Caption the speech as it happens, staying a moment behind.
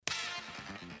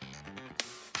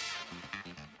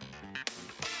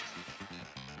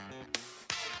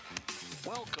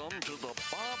Welcome to the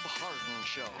Bob Harden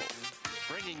Show,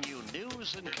 bringing you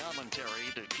news and commentary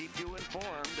to keep you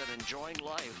informed and enjoying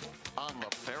life on the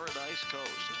Paradise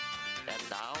Coast. And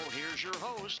now, here's your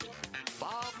host,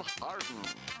 Bob Harden.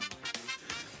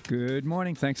 Good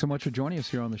morning. Thanks so much for joining us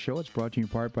here on the show. It's brought to you in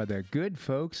part by the good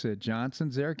folks at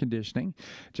Johnson's Air Conditioning.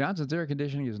 Johnson's Air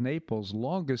Conditioning is Naples'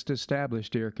 longest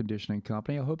established air conditioning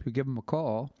company. I hope you give them a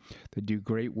call. They do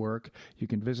great work. You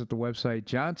can visit the website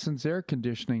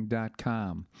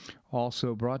johnsonsairconditioning.com.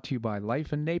 Also brought to you by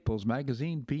Life in Naples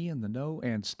magazine. Be in the know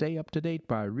and stay up to date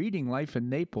by reading Life in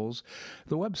Naples.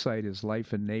 The website is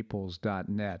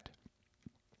lifeinnaples.net.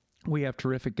 We have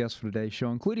terrific guests for today's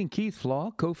show, including Keith Flaw,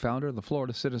 co-founder of the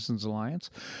Florida Citizens Alliance.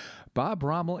 Bob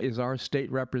Rommel is our state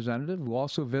representative. We'll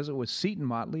also visit with Seton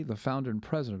Motley, the founder and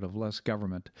president of Less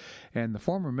Government. And the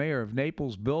former mayor of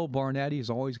Naples, Bill Barnetti, has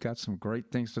always got some great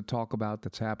things to talk about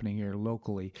that's happening here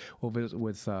locally. We'll visit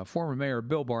with former mayor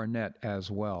Bill Barnett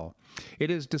as well. It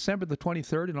is December the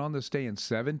 23rd, and on this day in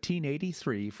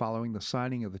 1783, following the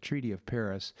signing of the Treaty of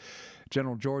Paris,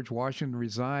 General George Washington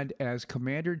resigned as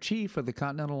Commander-in-Chief of the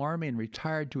Continental Army and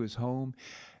retired to his home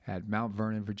at Mount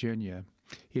Vernon, Virginia.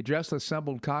 He addressed the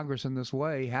assembled Congress in this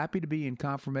way: happy to be in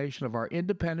confirmation of our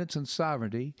independence and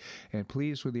sovereignty, and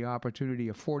pleased with the opportunity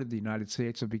afforded the United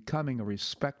States of becoming a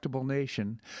respectable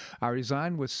nation. I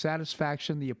resign with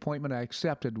satisfaction the appointment I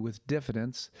accepted with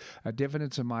diffidence, a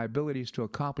diffidence in my abilities to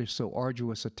accomplish so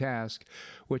arduous a task,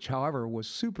 which, however, was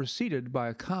superseded by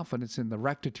a confidence in the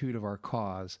rectitude of our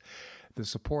cause, the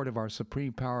support of our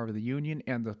supreme power of the Union,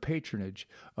 and the patronage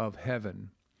of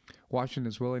heaven.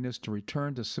 Washington's willingness to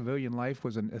return to civilian life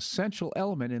was an essential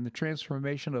element in the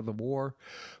transformation of the war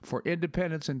for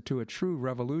independence into a true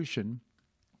revolution.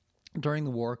 During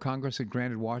the war, Congress had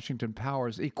granted Washington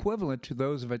powers equivalent to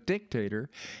those of a dictator,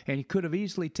 and he could have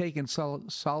easily taken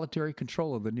solitary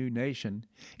control of the new nation.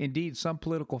 Indeed, some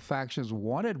political factions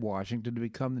wanted Washington to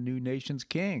become the new nation's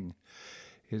king.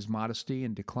 His modesty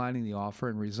in declining the offer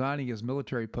and resigning his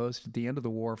military post at the end of the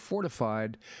war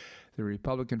fortified the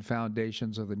Republican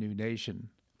foundations of the new nation.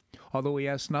 Although he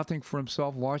asked nothing for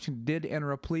himself, Washington did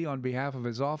enter a plea on behalf of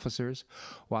his officers.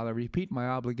 While I repeat my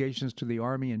obligations to the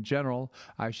Army in general,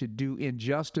 I should do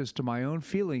injustice to my own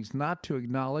feelings not to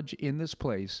acknowledge in this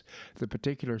place the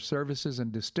particular services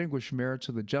and distinguished merits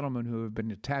of the gentlemen who have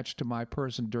been attached to my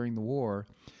person during the war.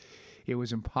 It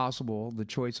was impossible the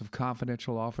choice of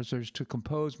confidential officers to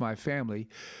compose my family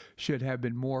should have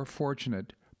been more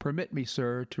fortunate. Permit me,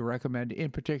 sir, to recommend in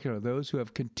particular those who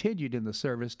have continued in the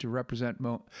service to represent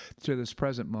to this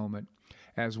present moment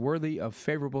as worthy of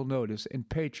favorable notice and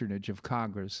patronage of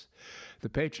Congress. The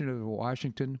patronage of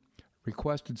Washington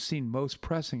requested seemed most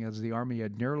pressing, as the Army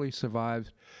had narrowly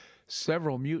survived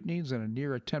several mutinies and a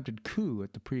near attempted coup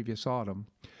at the previous autumn.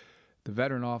 The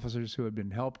veteran officers who had been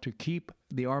helped to keep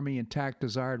the Army intact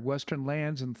desired Western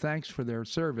lands, and thanks for their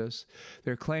service,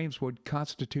 their claims would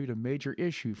constitute a major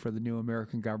issue for the new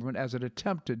American government as it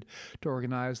attempted to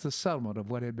organize the settlement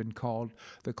of what had been called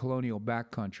the colonial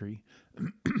backcountry.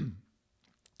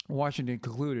 Washington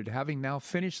concluded, having now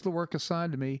finished the work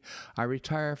assigned to me, I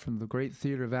retire from the great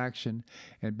theater of action,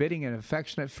 and bidding an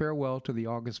affectionate farewell to the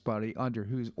august body under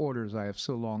whose orders I have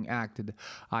so long acted,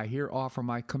 I here offer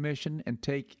my commission and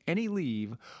take any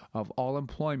leave of all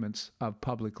employments of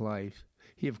public life.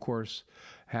 He, of course,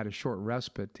 had a short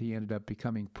respite. He ended up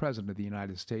becoming president of the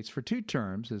United States for 2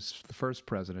 terms as the first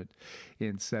president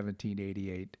in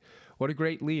 1788. What a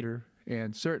great leader,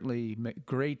 and certainly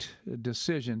great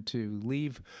decision to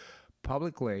leave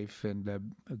public life and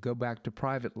go back to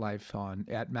private life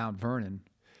at Mount Vernon,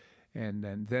 and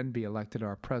then be elected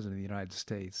our president of the United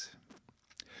States.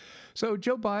 So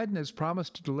Joe Biden has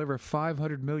promised to deliver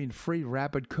 500 million free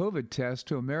rapid COVID tests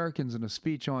to Americans in a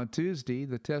speech on Tuesday.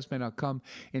 The test may not come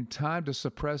in time to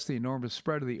suppress the enormous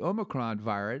spread of the Omicron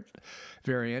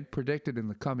variant predicted in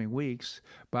the coming weeks.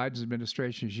 Biden's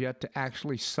administration is yet to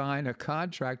actually sign a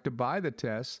contract to buy the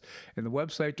tests, and the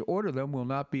website to order them will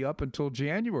not be up until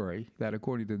January, that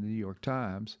according to the New York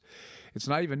Times. It's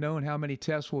not even known how many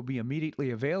tests will be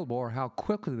immediately available or how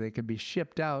quickly they can be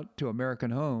shipped out to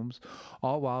American homes,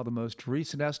 all while the most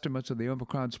recent estimates of the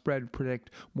Omicron spread predict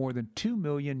more than 2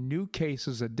 million new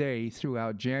cases a day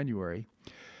throughout January.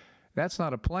 That's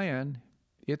not a plan.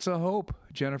 It's a hope,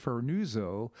 Jennifer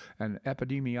Nuzzo, an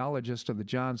epidemiologist of the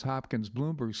Johns Hopkins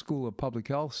Bloomberg School of Public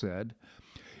Health, said.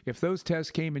 If those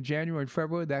tests came in January and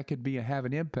February, that could have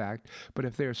an impact. But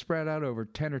if they're spread out over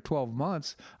 10 or 12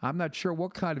 months, I'm not sure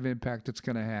what kind of impact it's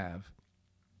going to have.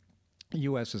 The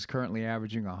U.S. is currently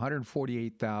averaging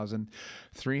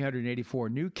 148,384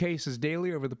 new cases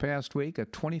daily over the past week, a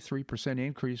 23%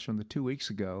 increase from the 2 weeks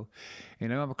ago.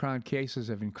 And Omicron cases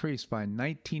have increased by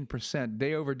 19%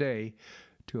 day over day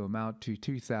to amount to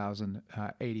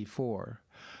 2,084.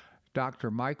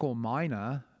 Dr. Michael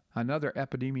Mina, another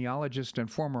epidemiologist and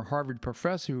former Harvard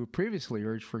professor who previously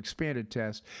urged for expanded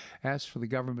tests, asked for the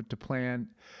government to plan.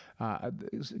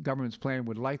 Government's plan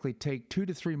would likely take 2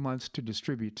 to 3 months to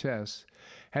distribute tests.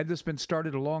 Had this been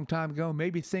started a long time ago,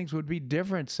 maybe things would be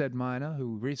different, said Mina,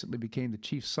 who recently became the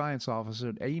chief science officer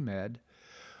at AMED.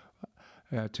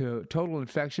 Total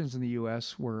infections in the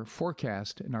U.S. were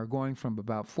forecast and are going from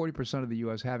about 40% of the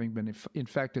U.S. having been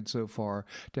infected so far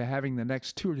to having the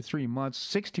next 2 to 3 months,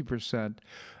 60%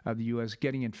 of the U.S.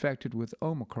 getting infected with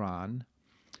Omicron.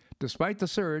 Despite the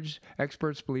surge,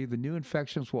 experts believe the new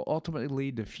infections will ultimately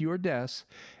lead to fewer deaths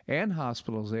and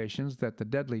hospitalizations than the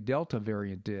deadly Delta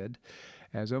variant did,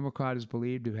 as Omicron is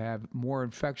believed to have more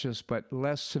infectious but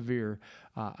less severe,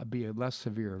 be a less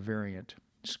severe variant.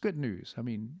 It's good news. I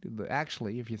mean,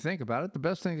 actually, if you think about it, the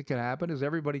best thing that could happen is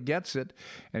everybody gets it,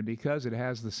 and because it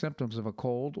has the symptoms of a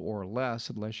cold or less,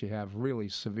 unless you have really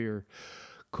severe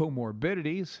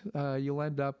comorbidities, you'll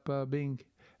end up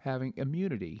having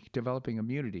immunity, developing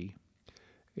immunity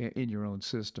in your own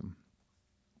system.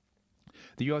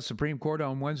 The U.S. Supreme Court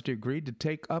on Wednesday agreed to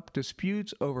take up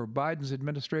disputes over Biden's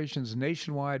administration's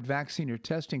nationwide vaccine or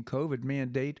testing COVID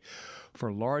mandate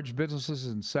for large businesses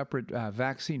and separate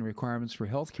vaccine requirements for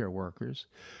healthcare workers.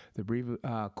 The brief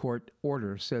court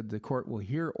order said the court will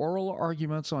hear oral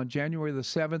arguments on January the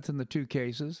 7th in the two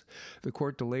cases. The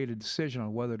court delayed a decision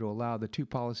on whether to allow the two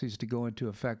policies to go into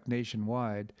effect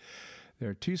nationwide. There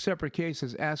are two separate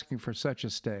cases asking for such a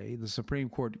stay. The Supreme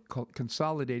Court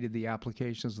consolidated the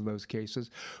applications of those cases,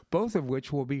 both of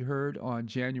which will be heard on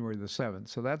January the 7th.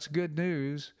 So that's good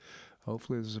news.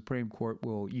 Hopefully the Supreme Court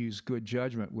will use good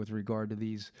judgment with regard to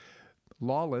these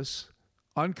lawless,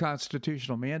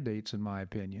 unconstitutional mandates, in my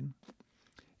opinion.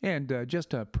 And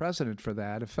just a precedent for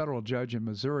that, a federal judge in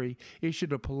Missouri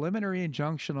issued a preliminary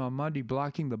injunction on Monday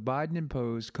blocking the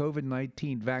Biden-imposed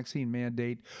COVID-19 vaccine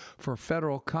mandate for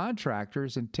federal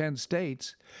contractors in 10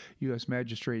 states. U.S.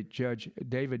 Magistrate Judge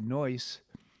David Noyce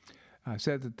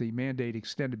said that the mandate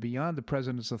extended beyond the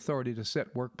president's authority to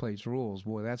set workplace rules.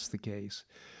 Boy, that's the case.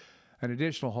 An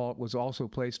additional halt was also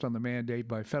placed on the mandate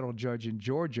by a federal judge in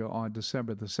Georgia on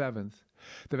December the 7th.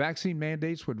 The vaccine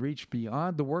mandates would reach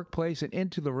beyond the workplace and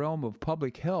into the realm of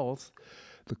public health.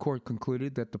 The court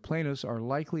concluded that the plaintiffs are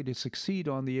likely to succeed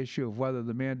on the issue of whether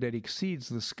the mandate exceeds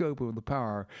the scope of the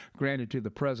power granted to the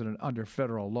president under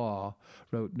federal law,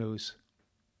 wrote Noyce.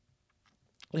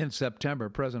 In September,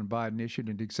 President Biden issued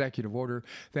an executive order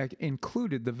that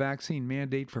included the vaccine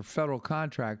mandate for federal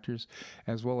contractors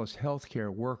as well as healthcare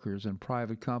workers and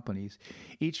private companies.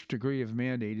 Each degree of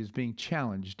mandate is being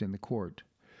challenged in the court.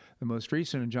 The most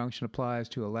recent injunction applies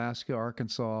to Alaska,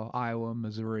 Arkansas, Iowa,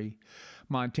 Missouri,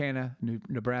 Montana,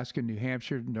 Nebraska, New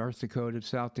Hampshire, North Dakota,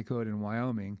 South Dakota, and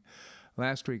Wyoming.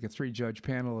 Last week, a three-judge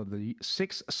panel of the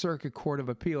Sixth Circuit Court of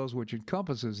Appeals, which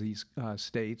encompasses these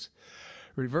states,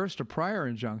 reversed a prior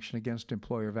injunction against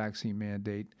employer vaccine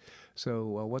mandate. So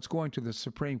what's going to the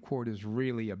Supreme Court is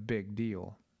really a big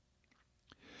deal.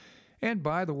 And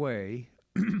by the way,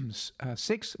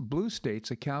 6 blue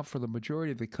states account for the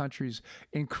majority of the country's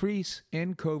increase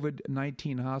in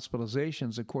COVID-19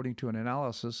 hospitalizations, according to an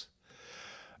analysis.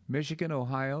 Michigan,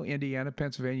 Ohio, Indiana,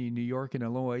 Pennsylvania, New York, and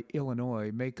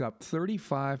Illinois make up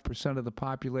 35% of the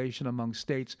population among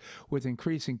states with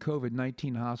increasing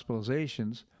COVID-19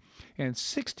 hospitalizations and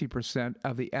 60%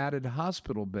 of the added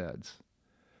hospital beds.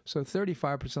 So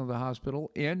 35% of the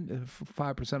hospital and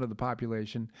 5% of the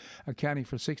population, accounting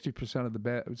for 60% of the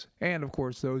beds. And, of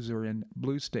course, those are in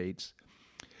blue states.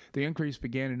 The increase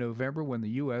began in November when the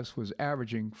U.S. was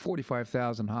averaging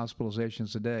 45,000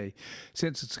 hospitalizations a day.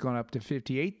 Since it's gone up to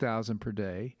 58,000 per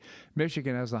day,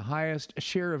 Michigan has the highest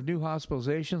share of new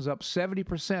hospitalizations, up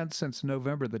 70% since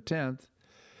November the 10th.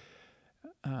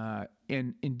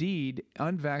 And indeed,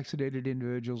 unvaccinated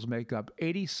individuals make up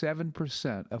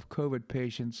 87% of COVID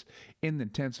patients in the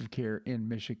intensive care in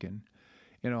Michigan.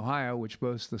 In Ohio, which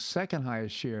boasts the second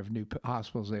highest share of new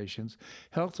hospitalizations,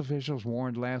 health officials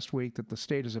warned last week that the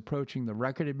state is approaching the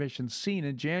record admissions seen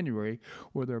in January,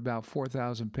 where there are about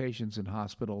 4,000 patients in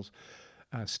hospitals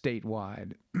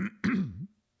statewide.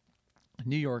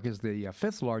 New York is the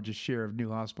fifth largest share of new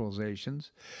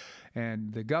hospitalizations,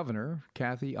 and the governor,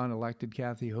 unelected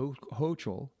Kathy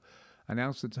Hochul,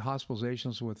 announced that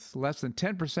hospitalizations with less than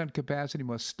 10% capacity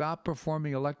must stop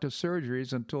performing elective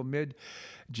surgeries until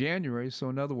mid-January. So,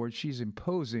 in other words, she's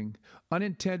imposing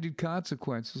unintended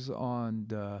consequences on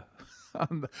the,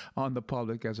 on the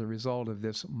public as a result of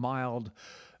this mild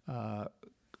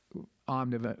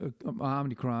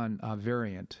Omicron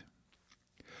variant.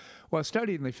 While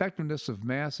studying the effectiveness of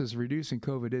masks reducing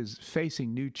COVID is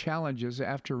facing new challenges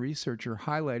after a researcher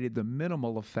highlighted the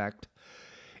minimal effect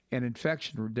and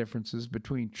infection differences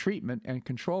between treatment and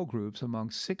control groups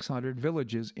among 600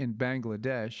 villages in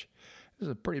Bangladesh. This is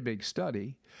a pretty big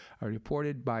study.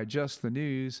 Reported by Just the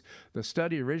News, the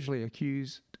study originally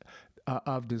accused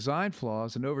of design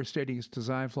flaws and overstating its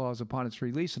design flaws upon its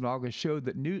release in August showed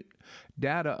that new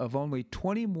data of only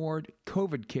 20 more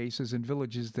COVID cases in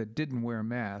villages that didn't wear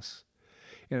masks.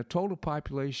 In a total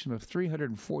population of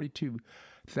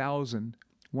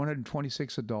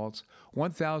 342,126 adults,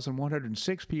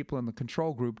 1,106 people in the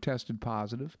control group tested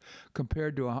positive,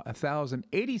 compared to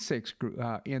 1,086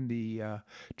 in the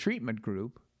treatment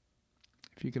group.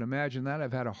 If you can imagine that,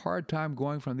 I've had a hard time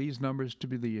going from these numbers to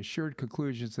the assured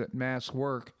conclusions that masks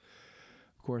work.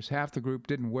 Of course, half the group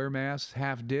didn't wear masks,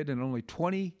 half did, and only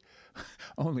 20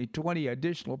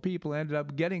 additional people ended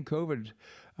up getting COVID.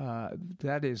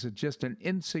 That is just an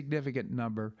insignificant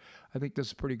number. I think this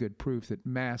is pretty good proof that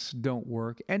masks don't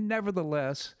work. And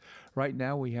nevertheless, right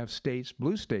now we have states,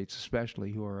 blue states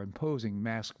especially, who are imposing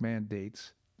mask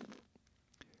mandates.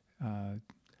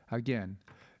 Again,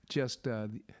 just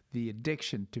the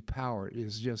addiction to power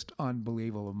is just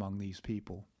unbelievable among these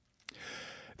people.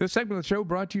 This segment of the show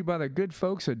brought to you by the good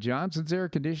folks at Johnson's Air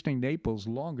Conditioning, Naples'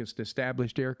 longest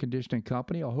established air conditioning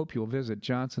company. I hope you'll visit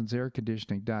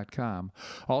johnsonsairconditioning.com.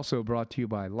 Also brought to you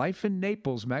by Life in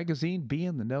Naples magazine. Be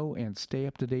in the know and stay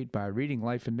up to date by reading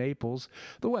Life in Naples.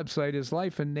 The website is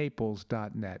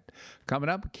lifeinnaples.net. Coming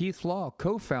up, Keith Law,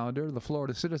 co-founder of the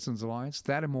Florida Citizens Alliance.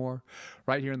 That and more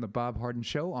right here in the Bob Harden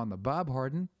Show on the Bob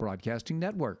Harden Broadcasting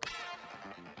Network.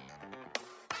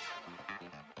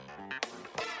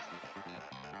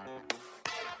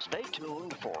 Stay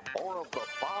tuned for more of the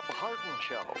Bob Harden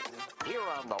Show here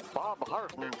on the Bob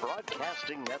Harden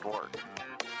Broadcasting Network.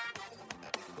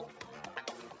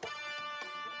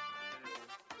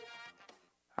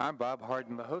 I'm Bob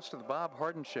Harden, the host of the Bob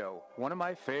Harden Show. One of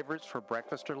my favorites for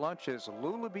breakfast or lunch is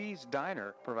Lulabee's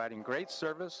Diner, providing great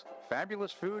service,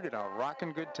 fabulous food, and a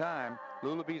rockin' good time.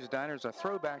 Lulabee's Diner is a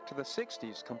throwback to the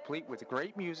 60s, complete with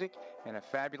great music and a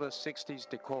fabulous 60s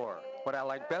decor. What I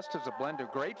like best is a blend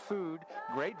of great food,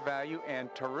 great value,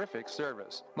 and terrific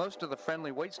service. Most of the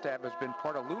friendly waitstaff has been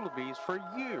part of Lulabee's for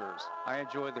years. I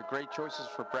enjoy the great choices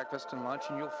for breakfast and lunch,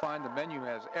 and you'll find the menu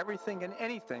has everything and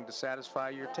anything to satisfy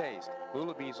your taste.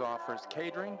 Lulabee's offers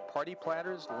catering, party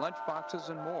platters, lunch boxes,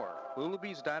 and more.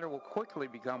 Lulabee's Diner will quickly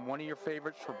become one of your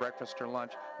favorites for breakfast or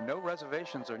lunch. No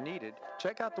reservations are needed.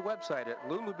 Check out the website at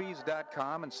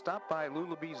lulabees.com and stop by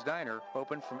Lulabee's Diner,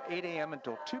 open from 8 a.m.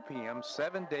 until 2 p.m.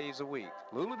 7 days a week.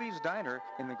 Lulabee's Diner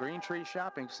in the Green Tree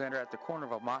Shopping Center at the corner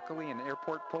of Immokalee and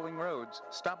Airport Pulling Roads.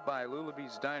 Stop by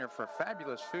Lulabee's Diner for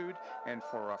fabulous food and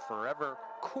for a forever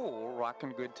cool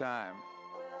rockin' good time.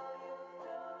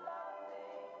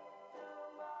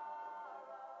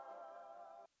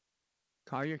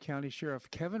 Collier County Sheriff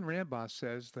Kevin Rambos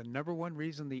says the number one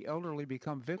reason the elderly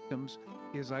become victims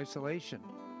is isolation.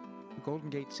 The Golden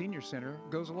Gate Senior Center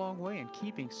goes a long way in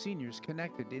keeping seniors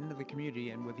connected into the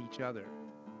community and with each other.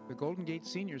 The Golden Gate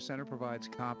Senior Center provides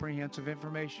comprehensive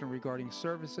information regarding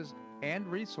services and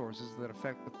resources that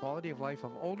affect the quality of life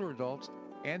of older adults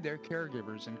and their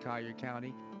caregivers in Collier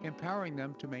County, empowering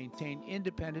them to maintain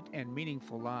independent and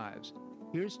meaningful lives.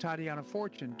 Here's Tatiana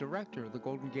Fortune, Director of the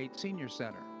Golden Gate Senior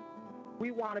Center. We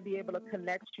want to be able to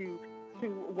connect you to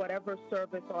whatever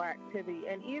service or activity.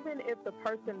 And even if the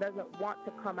person doesn't want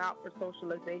to come out for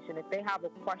socialization, if they have a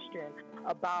question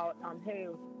about, hey,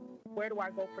 where do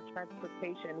I go for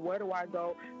transportation? Where do I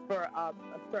go for a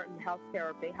certain health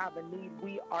care? If they have a need,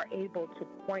 we are able to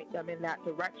point them in that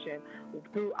direction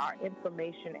through our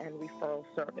information and referral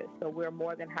service. So we're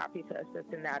more than happy to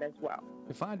assist in that as well.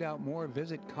 To find out more,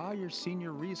 visit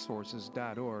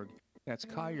CollierSeniorResources.org. That's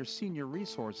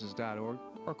CollierSeniorResources.org,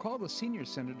 or call the Senior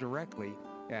Center directly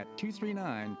at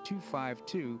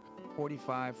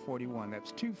 239-252-4541.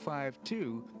 That's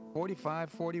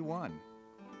 252-4541.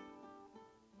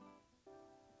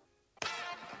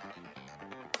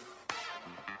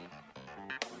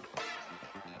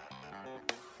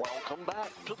 Welcome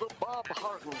back to the Bob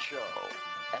Harden Show.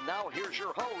 And now here's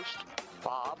your host,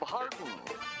 Bob Harden.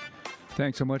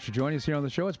 Thanks so much for joining us here on the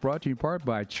show. It's brought to you in part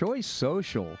by Choice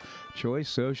Social. Choice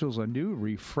Social is a new,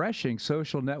 refreshing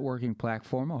social networking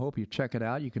platform. I hope you check it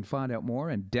out. You can find out more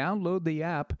and download the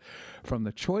app from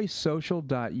the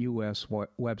choicesocial.us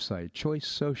website,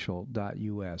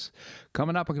 choicesocial.us.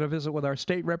 Coming up, we're going to visit with our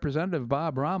state representative,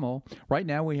 Bob Rommel. Right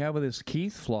now, we have with us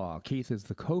Keith Flaw. Keith is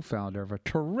the co-founder of a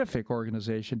terrific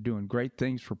organization doing great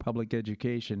things for public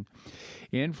education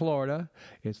in Florida.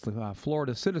 It's the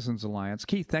Florida Citizens Alliance.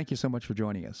 Keith, thank you so much for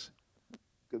joining us.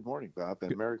 Good morning, Bob,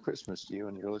 and Merry Christmas to you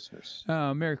and your listeners.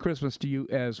 Merry Christmas to you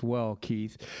as well,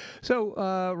 Keith.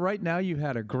 So right now you've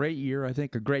had a great year, I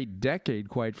think a great decade,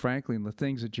 quite frankly, in the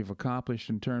things that you've accomplished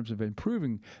in terms of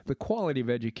improving the quality of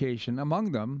education.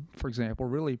 Among them, for example,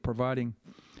 really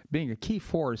being a key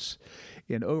force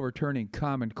in overturning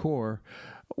Common Core.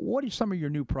 What are some of your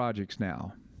new projects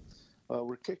now?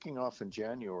 We're kicking off in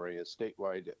January a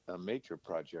statewide major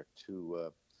project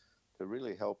to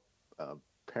really help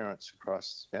parents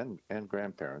across and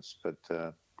grandparents, but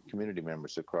community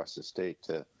members across the state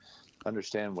to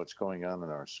understand what's going on in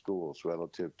our schools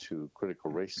relative to critical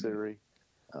race theory,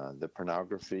 the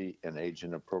pornography and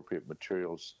age-inappropriate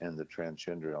materials, and the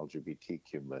transgender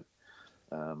LGBTQ movement.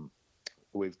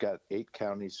 We've got 8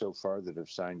 counties so far that have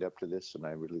signed up to this, and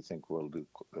I really think we'll do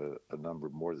a number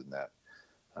more than that.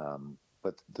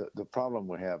 But the problem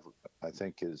we have, I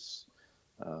think, is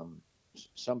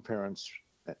some parents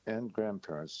and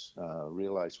grandparents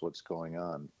realize what's going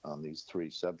on these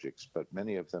 3 subjects, but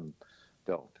many of them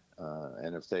don't.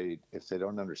 And if they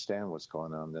don't understand what's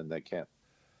going on, then they can't,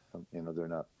 they're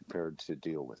not prepared to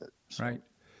deal with it. So. Right.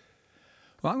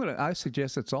 Well, I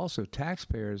suggest it's also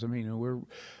taxpayers. I mean, we're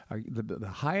the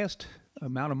highest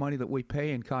amount of money that we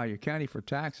pay in Collier County for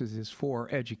taxes is for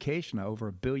education,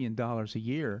 over $1 billion a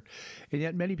year, and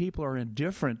yet many people are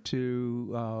indifferent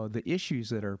to the issues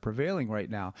that are prevailing right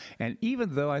now. And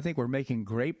even though I think we're making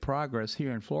great progress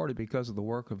here in Florida because of the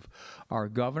work of our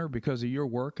governor, because of your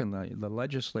work in the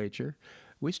legislature,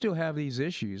 we still have these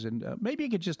issues. And maybe you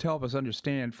could just help us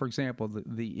understand, for example,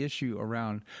 the issue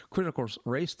around critical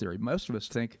race theory. Most of us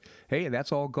think, hey,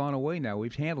 that's all gone away now.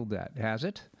 We've handled that. Has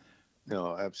it?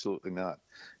 No, absolutely not.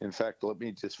 In fact, let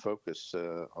me just focus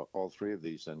all 3 of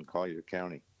these in Collier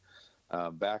County.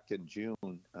 Back in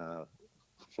June,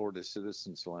 Florida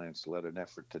Citizens Alliance led an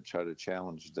effort to try to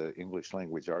challenge the English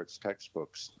language arts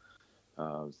textbooks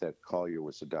that Collier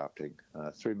was adopting.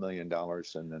 $3 million,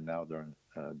 and then now they're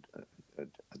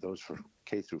those for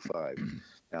K through 5.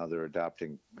 Now they're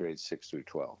adopting grades 6 through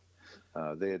 12.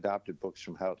 They adopted books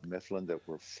from Houghton Mifflin that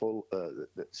were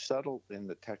subtle in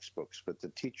the textbooks, but the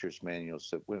teachers' manuals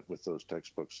that went with those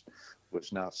textbooks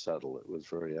was not subtle. It was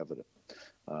very evident.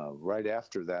 Right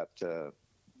after that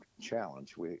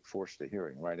challenge, we forced a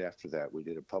hearing. Right after that, we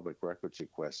did a public records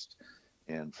request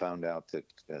and found out that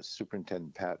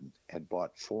Superintendent Patton had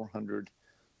bought 400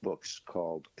 books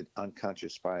called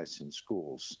Unconscious Bias in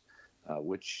Schools,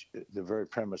 which the very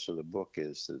premise of the book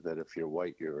is that if you're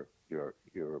white, you're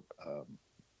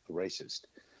racist.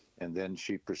 And then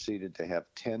she proceeded to have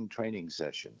 10 training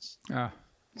sessions.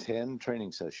 10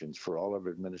 training sessions for all of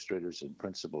our administrators and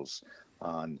principals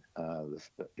on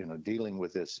dealing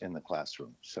with this in the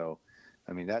classroom. So,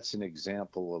 I mean, that's an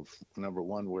example of, number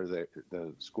one, where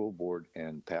the school board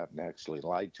and Patton actually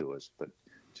lied to us, but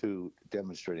 2,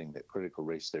 demonstrating that critical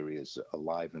race theory is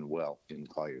alive and well in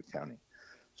Collier County.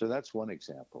 So that's one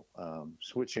example.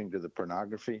 Switching to the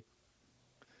pornography,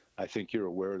 I think you're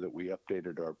aware that we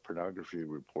updated our pornography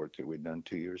report that we'd done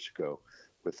 2 years ago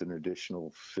with an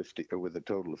additional 50, or with a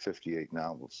total of 58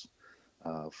 novels.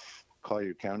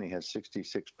 Collier County has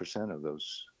 66% of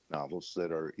those novels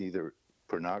that are either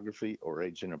pornography or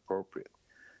age inappropriate.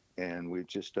 And we've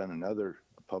just done another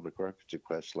public records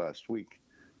request last week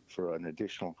for an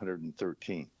additional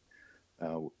 113.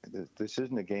 This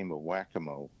isn't a game of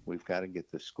whack-a-mole. We've got to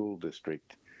get the school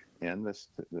district and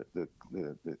the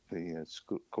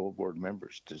school board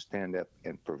members to stand up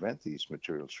and prevent these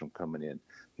materials from coming in,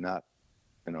 not,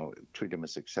 treat them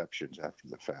as exceptions after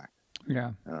the fact.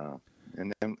 Yeah.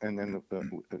 And then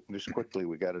just quickly,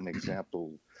 we got an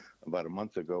example about a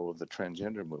month ago of the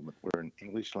transgender movement, where an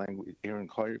English language here in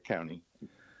Collier County,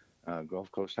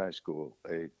 Gulf Coast High School,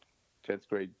 a 10th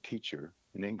grade teacher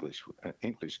in English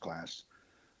class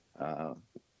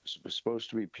was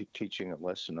supposed to be teaching a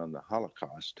lesson on the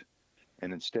Holocaust,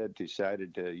 and instead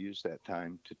decided to use that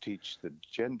time to teach the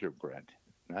genderbread,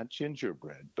 not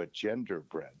gingerbread, but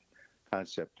genderbread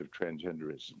concept of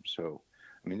transgenderism. So,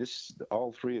 I mean,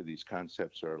 all 3 of these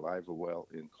concepts are alive and well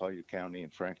in Collier County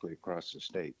and, frankly, across the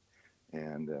state.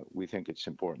 And we think it's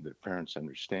important that parents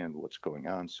understand what's going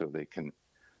on so they can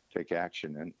take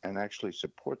action and actually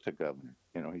support the governor.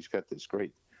 He's got this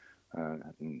great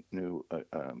new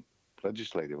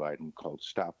legislative item called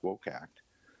Stop Woke Act.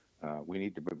 We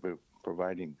need to be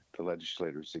providing the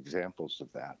legislators examples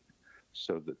of that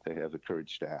so that they have the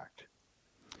courage to act.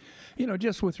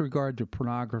 Just with regard to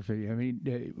pornography, I mean,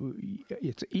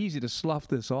 it's easy to slough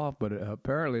this off, but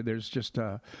apparently there's just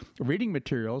reading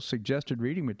materials, suggested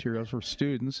reading materials for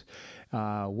students.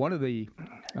 One of the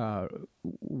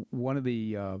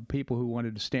people who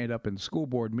wanted to stand up in the school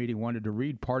board meeting wanted to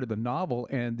read part of the novel,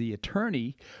 and the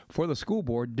attorney for the school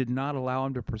board did not allow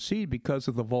him to proceed because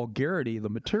of the vulgarity of the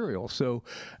material. So,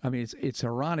 I mean, it's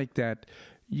ironic that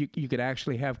you could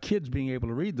actually have kids being able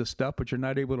to read this stuff, but you're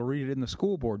not able to read it in the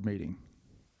school board meeting.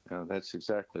 That's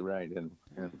exactly right. And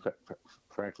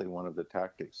frankly, one of the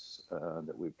tactics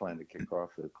that we plan to kick off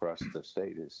across the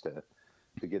state is to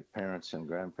get parents and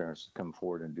grandparents to come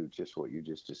forward and do just what you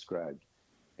just described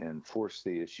and force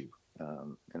the issue.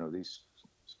 These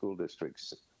school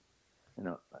districts,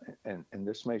 and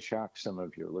this may shock some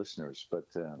of your listeners, but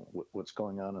what's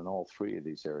going on in all three of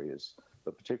these areas,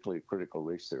 but particularly critical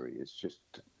race theory, is just,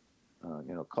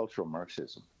 cultural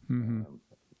Marxism. Mm-hmm.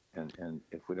 And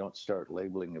if we don't start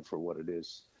labeling it for what it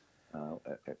is,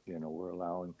 we're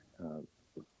allowing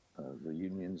the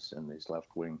unions and these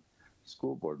left-wing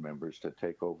school board members to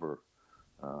take over,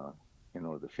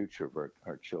 the future of our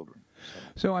children.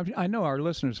 So I know our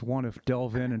listeners want to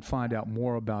delve in and find out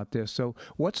more about this. So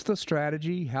what's the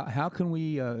strategy? How can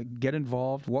we get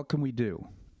involved? What can we do?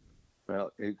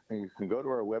 Well, you can go to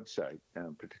our website,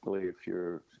 particularly if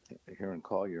you're here in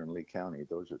Collier and Lee County.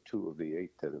 Those are 2 of the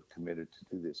 8 that have committed to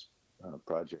do this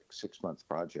project, 6-month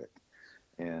project.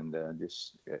 And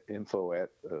just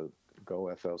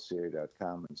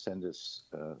info@goflca.com and send us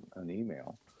an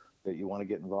email that you want to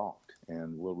get involved,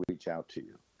 and we'll reach out to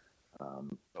you.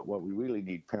 But what we really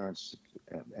need parents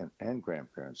and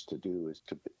grandparents to do is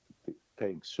to be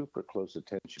paying super close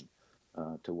attention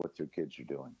to what their kids are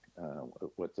doing,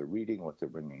 what they're reading, what they're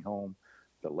bringing home,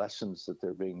 the lessons that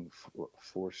they're being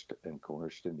forced and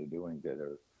coerced into doing that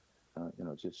are,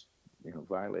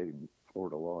 violating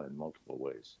Florida law in multiple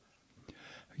ways.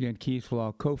 Again, Keith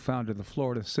Law, co-founder of the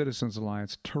Florida Citizens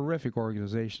Alliance, terrific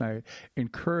organization. I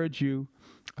encourage you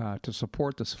to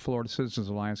support the Florida Citizens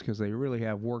Alliance because they really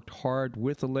have worked hard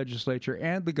with the legislature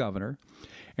and the governor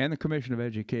and the Commission of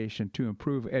Education to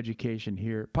improve education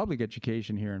here, public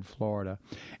education here in Florida,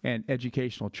 and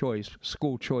educational choice,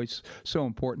 school choice, so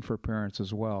important for parents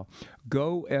as well.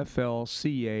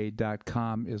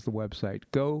 GoFLCA.com is the website.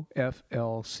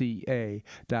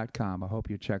 GoFLCA.com. I hope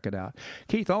you check it out.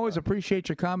 Keith, always appreciate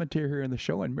your commentary here in the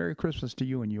show, and Merry Christmas to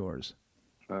you and yours.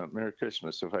 Merry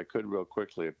Christmas. If I could real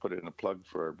quickly, I put in a plug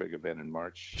for our big event in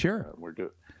March. Sure.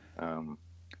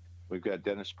 We've got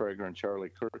Dennis Prager and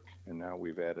Charlie Kirk, and now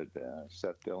we've added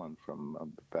Seth Dillon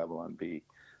from Babylon Bee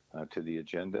to the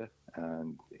agenda.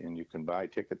 And you can buy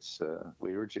tickets.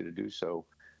 We urge you to do so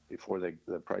before the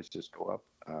prices go up.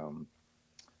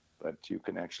 But you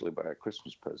can actually buy a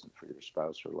Christmas present for your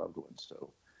spouse or loved one.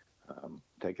 So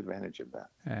take advantage of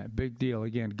that. Big deal.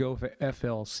 Again, go for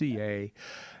flca.com.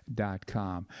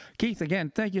 Keith,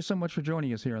 again, thank you so much for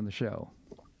joining us here on the show.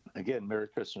 Again, Merry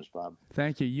Christmas, Bob.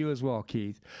 Thank you. You as well,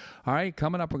 Keith. All right,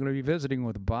 coming up, we're going to be visiting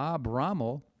with Bob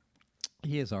Rommel.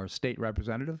 He is our state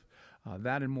representative.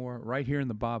 That and more right here in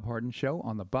the Bob Harden Show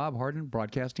on the Bob Harden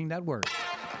Broadcasting Network.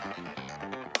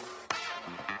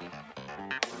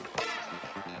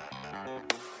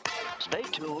 Stay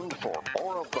tuned for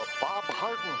more of the Bob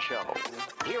Harden Show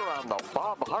here on the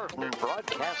Bob Harden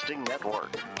Broadcasting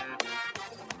Network.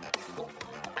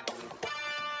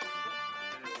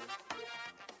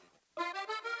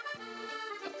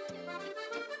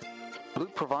 Blue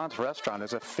Provence Restaurant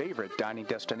is a favorite dining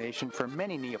destination for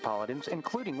many Neapolitans,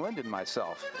 including Linda and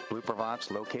myself. Blue Provence,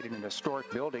 located in a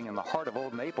historic building in the heart of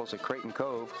Old Naples at Creighton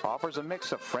Cove, offers a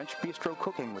mix of French bistro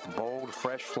cooking with bold,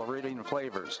 fresh Floridian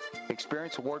flavors.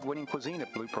 Experience award-winning cuisine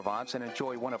at Blue Provence and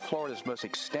enjoy one of Florida's most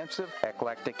extensive,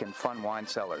 eclectic, and fun wine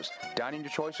cellars. Dining your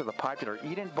choice of the popular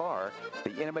Eat-In Bar,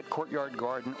 the intimate courtyard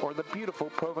garden, or the beautiful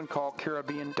Provencal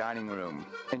Caribbean dining room.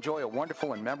 Enjoy a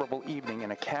wonderful and memorable evening in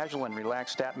a casual and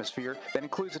relaxed atmosphere that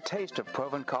includes a taste of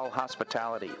Provencal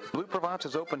hospitality. Blue Provence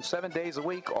is open 7 days a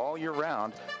week, all year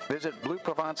round. Visit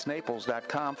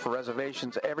BlueProvenceNaples.com for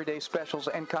reservations, everyday specials,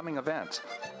 and coming events.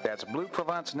 That's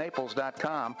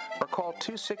BlueProvenceNaples.com or call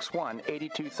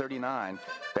 261-8239.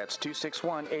 That's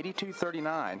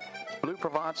 261-8239. Blue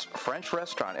Provence French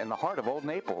Restaurant in the heart of Old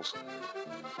Naples.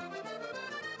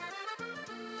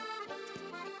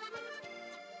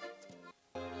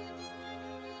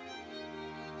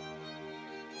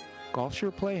 Gulf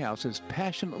Shore Playhouse is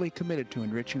passionately committed to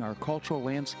enriching our cultural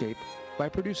landscape by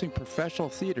producing professional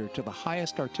theater to the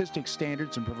highest artistic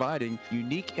standards and providing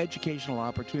unique educational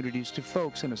opportunities to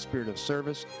folks in a spirit of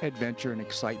service, adventure, and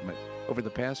excitement. Over the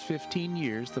past 15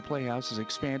 years, the Playhouse has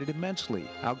expanded immensely,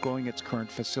 outgrowing its current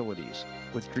facilities.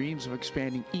 With dreams of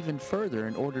expanding even further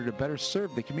in order to better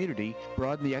serve the community,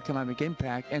 broaden the economic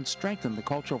impact, and strengthen the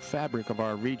cultural fabric of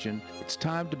our region, it's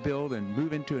time to build and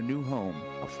move into a new home.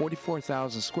 A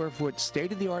 44,000 square foot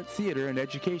state-of-the-art theater and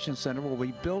education center will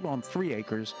be built on 3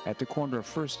 acres at the corner of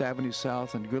First Avenue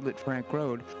South and Goodlet Frank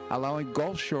Road, allowing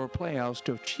Gulf Shore Playhouse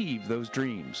to achieve those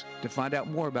dreams. To find out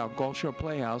more about Gulf Shore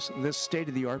Playhouse, this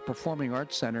state-of-the-art performing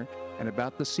arts center, and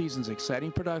about the season's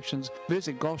exciting productions,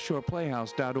 visit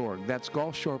GulfShorePlayhouse.org. That's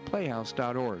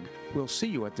GulfShorePlayhouse.org. We'll see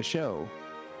you at the show.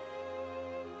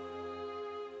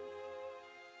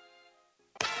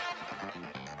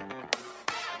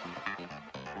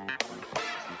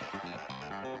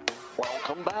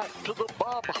 Welcome back to the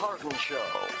Bob Harden Show.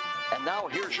 And now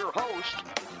here's your host,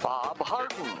 Bob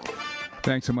Harden.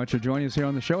 Thanks so much for joining us here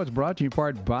on the show. It's brought to you in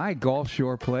part by Gulf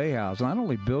Shore Playhouse. Not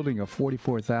only building a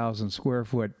 44,000 square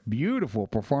foot beautiful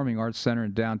performing arts center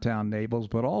in downtown Naples,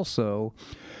 but also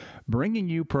bringing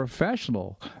you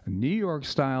professional New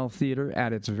York-style theater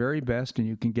at its very best, and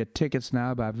you can get tickets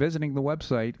now by visiting the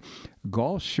website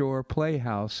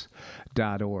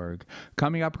GulfShorePlayhouse.org.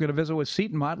 Coming up, we're going to visit with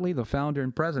Seton Motley, the founder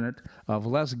and president of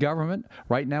Less Government.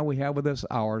 Right now, we have with us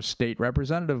our state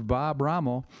representative, Bob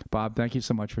Rommel. Bob, thank you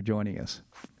so much for joining us.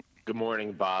 Good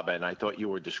morning, Bob. And I thought you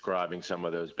were describing some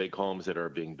of those big homes that are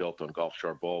being built on Gulf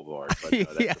Shore Boulevard. But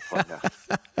that's yeah. a fun house.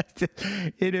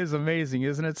 It is amazing,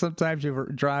 isn't it? Sometimes you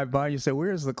drive by and you say,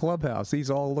 where's the clubhouse?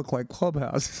 These all look like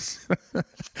clubhouses.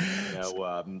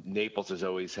 Naples has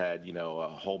always had, a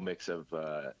whole mix of,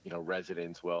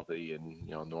 residents, wealthy and,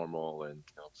 normal, and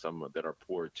some that are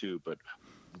poor too. But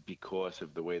because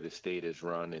of the way the state is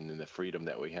run and the freedom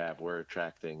that we have, we're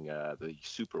attracting the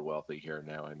super wealthy here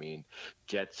now. I mean,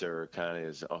 jets are kind of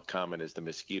as common as the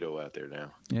mosquito out there now.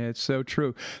 Yeah, it's so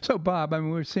true. So, Bob, I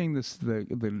mean, we're seeing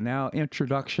the now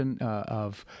introduction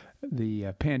of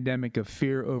the pandemic of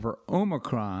fear over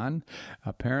Omicron.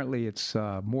 Apparently, it's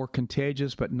more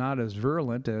contagious, but not as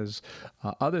virulent as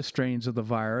other strains of the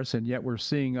virus. And yet we're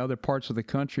seeing other parts of the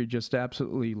country just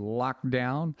absolutely locked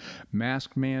down,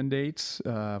 mask mandates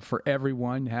for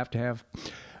everyone. You have to have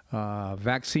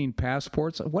vaccine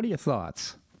passports. What are your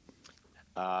thoughts?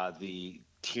 The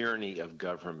tyranny of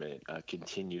government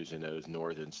continues in those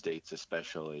northern states,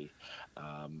 especially.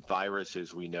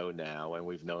 Viruses, we know now, and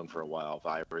we've known for a while,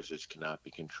 viruses cannot be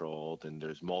controlled, and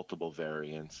there's multiple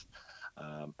variants.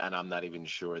 And I'm not even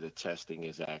sure the testing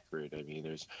is accurate. I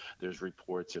mean, there's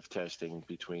reports of testing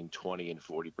between 20 and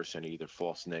 40% either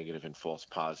false negative and false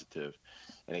positive.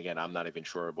 And again, I'm not even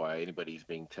sure why anybody's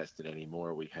being tested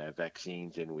anymore. We have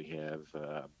vaccines and we have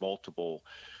multiple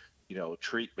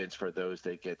treatments for those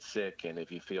that get sick. And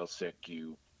if you feel sick,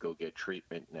 you go get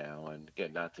treatment now. And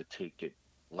again, not to take it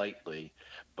lightly,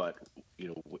 but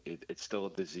it's still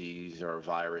a disease or a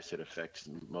virus that affects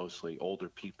mostly older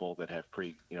people that have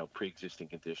pre-existing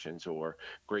conditions or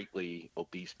greatly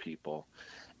obese people.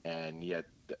 And yet,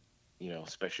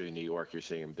 especially in New York, you're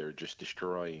seeing they're just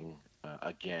destroying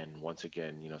once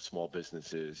again, small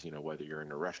businesses, whether you're in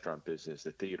the restaurant business,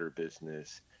 the theater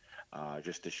business,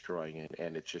 just destroying it,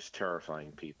 and it's just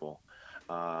terrifying people.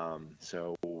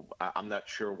 So I'm not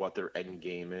sure what their end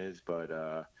game is, but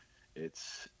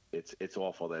it's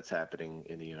awful that's happening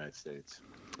in the United States.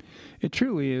 It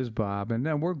truly is, Bob. And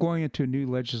then we're going into a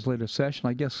new legislative session.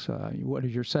 I guess, what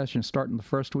is your session starting the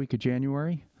first week of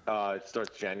January? It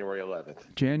starts January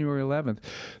 11th. January 11th.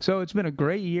 So it's been a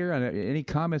great year. Any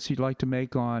comments you'd like to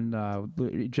make on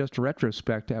just a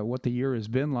retrospect at what the year has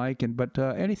been like, but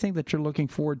anything that you're looking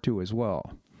forward to as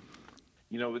well?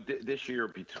 This year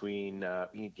between,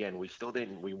 again, we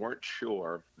weren't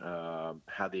sure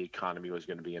how the economy was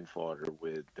going to be in Florida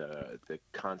with the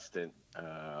constant,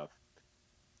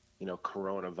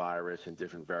 coronavirus and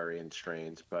different variant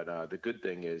strains. But the good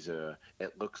thing is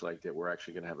it looks like that we're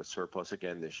actually going to have a surplus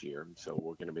again this year. So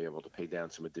we're going to be able to pay down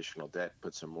some additional debt,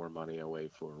 put some more money away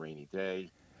for a rainy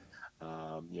day.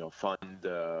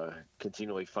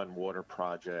 Continually fund water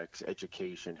projects,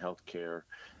 education, healthcare,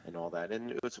 and all that.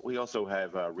 And we also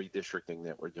have redistricting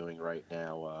that we're doing right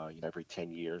now. Every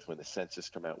 10 years when the census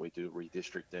come out, we do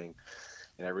redistricting.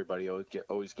 And everybody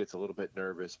always gets a little bit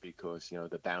nervous because,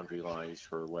 the boundary lines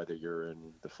for whether you're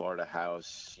in the Florida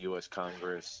House, U.S.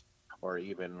 Congress, or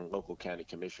even local county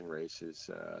commission races,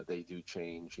 they do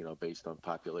change, based on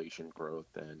population growth.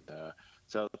 And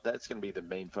So that's going to be the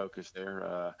main focus there.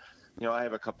 I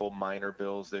have a couple minor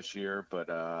bills this year, but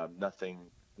nothing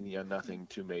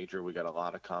too major. We got a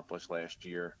lot accomplished last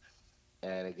year.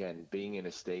 And again, being in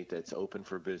a state that's open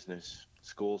for business,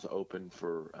 schools open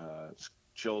for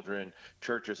children,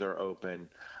 churches are open,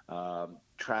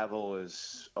 travel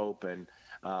is open.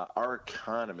 Our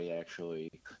economy,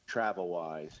 actually,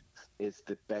 travel-wise, is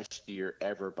the best year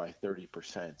ever by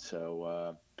 30%.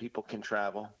 So people can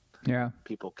travel. Yeah.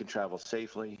 People can travel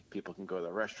safely. People can go to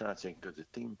the restaurants. They can go to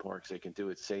theme parks. They can do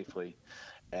it safely.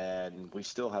 And we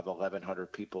still have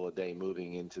 1,100 people a day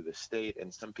moving into the state.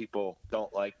 And some people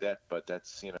don't like that, but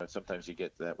that's, sometimes you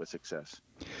get that with success.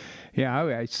 Yeah,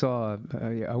 I saw,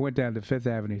 I went down to Fifth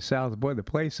Avenue South. Boy, the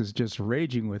place is just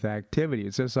raging with activity.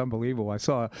 It's just unbelievable. I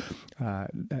saw a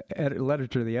letter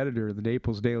to the editor of the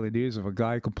Naples Daily News of a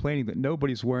guy complaining that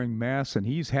nobody's wearing masks, and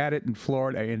he's had it in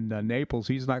Florida, in Naples.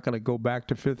 He's not going to go back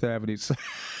to Fifth Avenue South.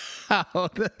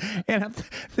 And I'm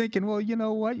thinking, well, you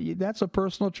know what? That's a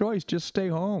personal choice. Just stay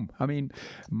home. I mean,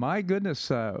 my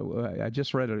goodness, I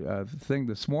just read a thing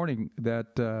this morning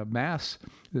that masks,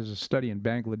 there's a study in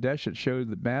Bangladesh that showed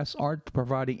that masks aren't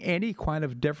providing any kind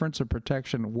of difference or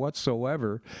protection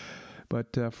whatsoever.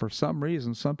 But for some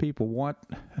reason, some people want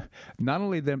not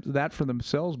only that for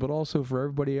themselves, but also for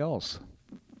everybody else.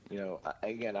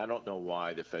 Again, I don't know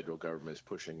why the federal government is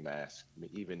pushing masks. I mean,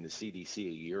 even the CDC a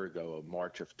year ago,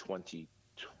 March of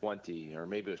 2020, or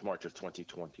maybe it was March of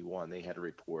 2021, they had a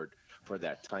report for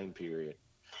that time period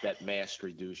that masks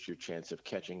reduced your chance of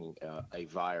catching a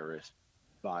virus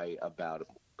by about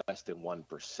less than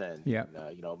 1%. Yeah.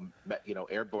 And,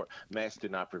 airborne masks do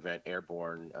not prevent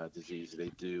airborne disease.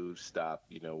 They do stop,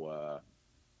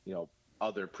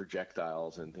 other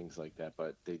projectiles and things like that,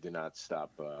 but they do not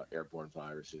stop airborne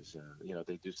viruses.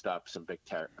 They do stop some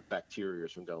bacteria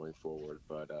from going forward,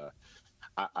 but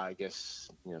I guess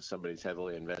somebody's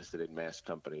heavily invested in mask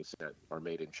companies that are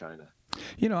made in China.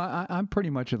 I'm pretty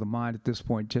much of the mind at this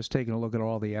point, just taking a look at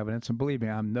all the evidence, and believe me,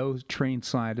 I'm no trained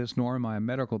scientist, nor am I a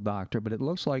medical doctor, but it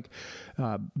looks like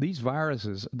these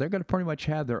viruses, they're going to pretty much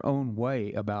have their own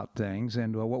way about things,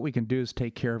 and what we can do is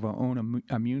take care of our own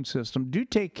immune system. Do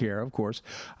take care, of course,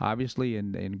 obviously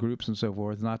in groups and so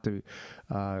forth, not to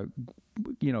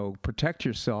protect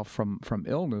yourself from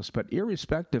illness, but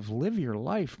irrespective, live your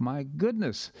life. My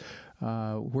goodness.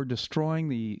 We're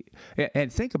destroying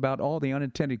and think about all the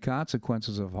unintended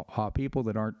consequences of people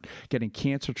that aren't getting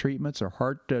cancer treatments or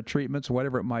heart treatments,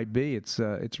 whatever it might be. It's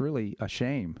really a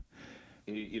shame.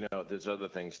 There's other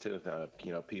things too.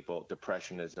 People,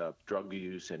 depression is drug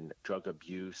use and drug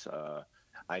abuse.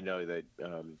 I know that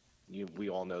we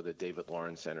all know the David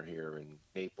Lawrence Center here in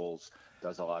Naples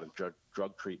does a lot of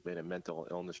drug treatment and mental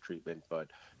illness treatment, but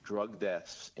drug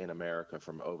deaths in America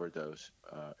from overdose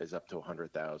is up to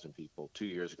 100,000 people. 2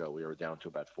 years ago, we were down to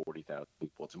about 40,000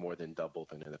 people. It's more than doubled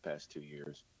in the past 2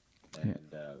 years.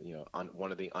 And,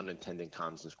 one of the unintended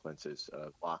consequences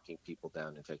of locking people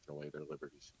down and taking away their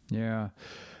liberties. Yeah,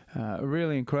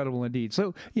 really incredible indeed.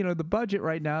 So, the budget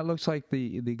right now, it looks like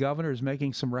the governor is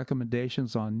making some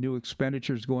recommendations on new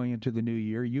expenditures going into the new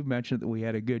year. You mentioned that we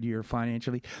had a good year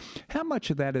financially. How much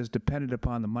of that is dependent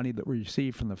upon the money that we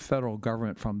receive from the federal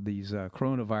government from these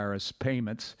coronavirus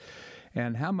payments?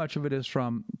 And how much of it is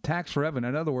from tax revenue?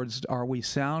 In other words, are we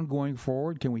sound going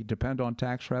forward? Can we depend on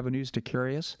tax revenues to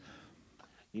carry us?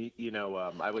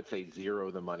 I would say zero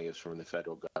of the money is from the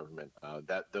federal government.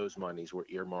 Those monies were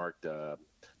earmarked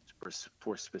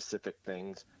for specific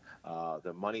things.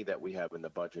 The money that we have in the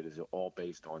budget is all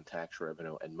based on tax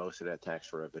revenue, and most of that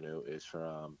tax revenue is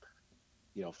from,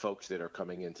 folks that are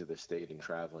coming into the state and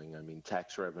traveling. I mean,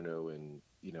 tax revenue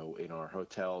in our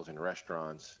hotels and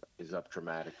restaurants is up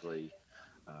dramatically.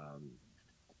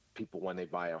 People, when they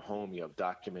buy a home, you have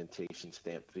documentation,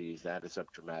 stamp fees, that is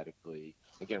up dramatically.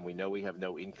 Again, we know we have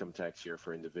no income tax here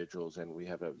for individuals, and we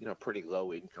have a pretty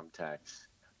low income tax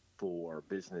for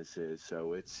businesses.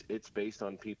 So it's based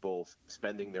on people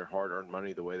spending their hard-earned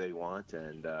money the way they want.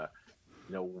 And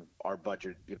our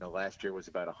budget, last year was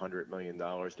about $100 million.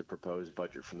 The proposed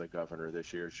budget from the governor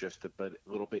this year is just a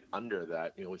little bit under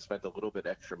that. We spent a little bit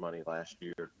extra money last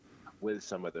year with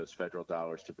some of those federal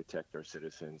dollars to protect our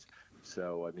citizens.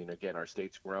 So, I mean, again, our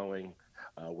state's growing.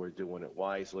 We're doing it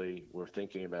wisely. We're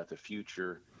thinking about the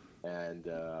future. And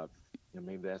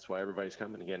maybe that's why everybody's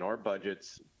coming. Again, our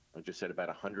budget's, I just said, about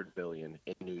 $100 billion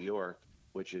in New York,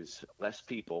 which is less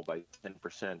people by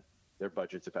 10%. Their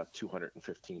budget's about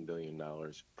 $215 billion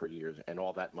per year. And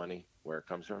all that money, where it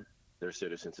comes from? their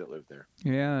citizens that live there.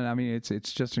 Yeah, I mean,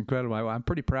 it's just incredible. I'm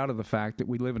pretty proud of the fact that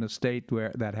we live in a state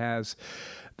that has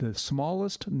the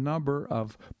smallest number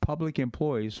of public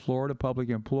employees, Florida public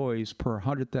employees, per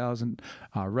 100,000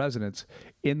 residents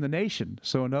in the nation.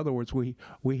 So, in other words, we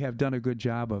have done a good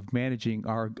job of managing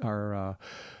our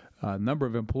number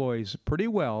of employees pretty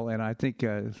well, and I think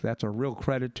that's a real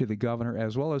credit to the governor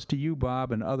as well as to you,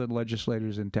 Bob, and other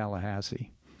legislators in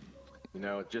Tallahassee.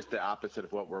 Just the opposite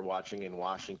of what we're watching in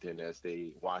Washington, as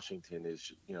Washington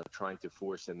is, trying to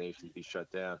force the nation to be shut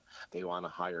down. They want to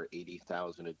hire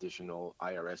 80,000 additional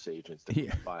IRS agents to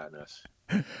spy on us.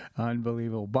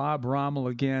 Unbelievable. Bob Rommel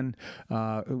again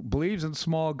believes in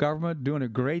small government, doing a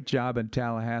great job in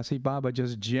Tallahassee. Bob, I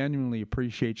just genuinely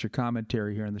appreciate your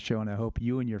commentary here on the show, and I hope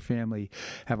you and your family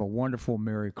have a wonderful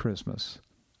Merry Christmas.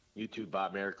 You too,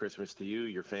 Bob. Merry Christmas to you,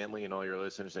 your family, and all your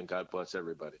listeners, and God bless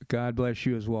everybody. God bless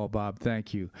you as well, Bob.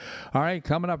 Thank you. All right,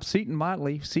 coming up, Seton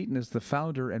Motley. Seton is the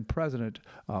founder and president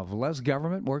of Less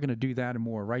Government. We're going to do that and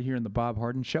more right here in the Bob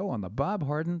Harden Show on the Bob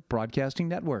Harden Broadcasting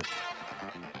Network.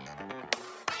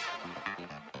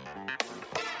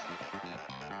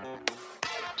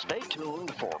 Stay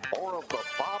tuned for more of the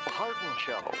Bob Harden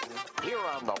Show here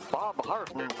on the Bob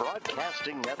Harden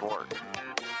Broadcasting Network.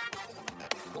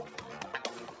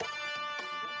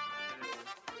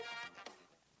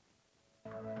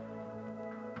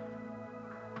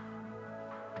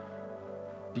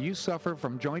 Do you suffer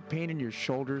from joint pain in your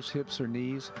shoulders, hips, or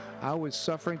knees? I was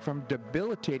suffering from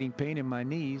debilitating pain in my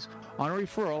knees. On a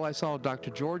referral, I saw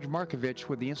Dr. George Markovich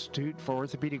with the Institute for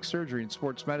Orthopedic Surgery and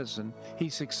Sports Medicine. He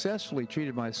successfully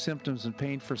treated my symptoms and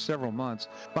pain for several months.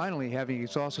 Finally, having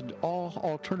exhausted all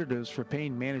alternatives for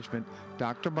pain management,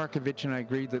 Dr. Markovich and I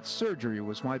agreed that surgery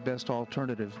was my best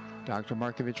alternative. Dr.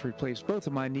 Markovich replaced both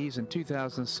of my knees in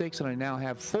 2006, and I now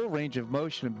have full range of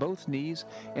motion in both knees,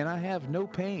 and I have no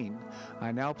pain.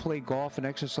 I now play golf and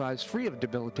exercise free of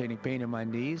debilitating pain in my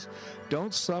knees.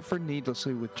 Don't suffer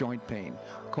needlessly with joint pain.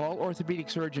 Call orthopedic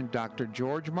surgeon Dr.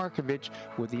 George Markovich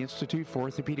with the Institute for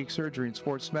Orthopedic Surgery and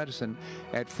Sports Medicine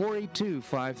at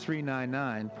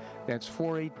 482-5399. That's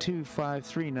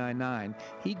 482-5399.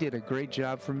 He did a great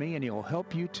job for me, and he'll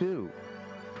help you too.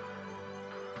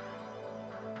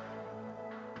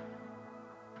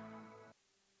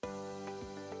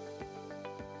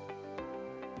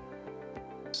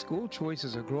 School choice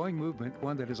is a growing movement,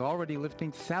 one that is already lifting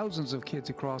thousands of kids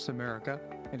across America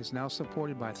and is now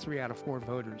supported by 3 out of 4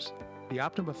 voters. The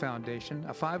Optima Foundation,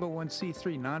 a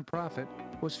 501c3 nonprofit,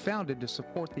 was founded to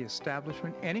support the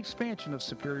establishment and expansion of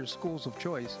superior schools of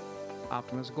choice.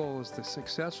 Optima's goal is the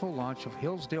successful launch of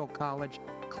Hillsdale College,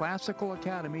 classical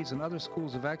academies, and other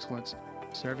schools of excellence,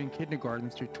 serving kindergarten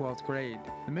through 12th grade.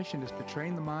 The mission is to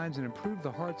train the minds and improve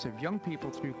the hearts of young people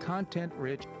through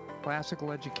content-rich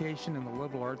classical education in the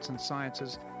liberal arts and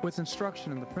sciences with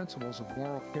instruction in the principles of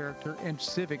moral character and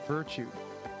civic virtue.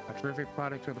 A terrific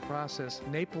product of the process,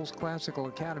 Naples Classical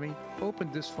Academy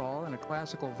opened this fall, and a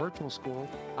classical virtual school,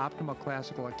 Optima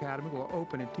Classical Academy, will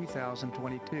open in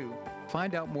 2022.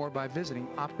 Find out more by visiting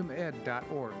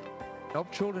optimaed.org.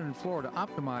 Help children in Florida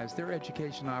optimize their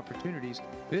education opportunities.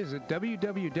 Visit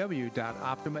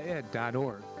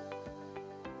www.optimaed.org.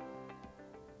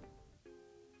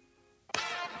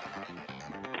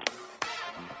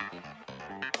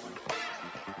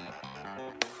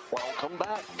 Welcome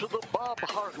back to the Bob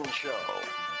Harden Show.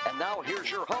 And now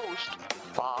here's your host,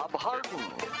 Bob Harden.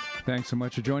 Thanks so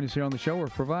much for joining us here on the show. We're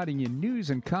providing you news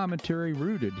and commentary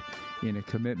rooted in a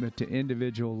commitment to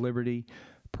individual liberty,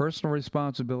 personal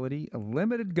responsibility,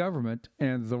 limited government,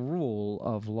 and the rule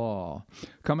of law.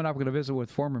 Coming up, we're going to visit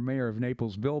with former Mayor of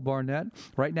Naples, Bill Barnett.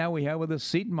 Right now we have with us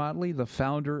Seton Motley, the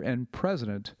founder and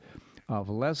president of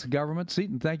Less Government.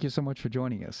 Seton, thank you so much for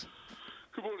joining us.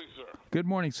 Good morning, sir. Good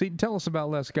morning, Seton. Tell us about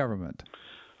Less Government.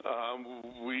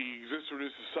 We exist to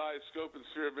reduce the size, scope, and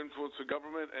sphere of influence of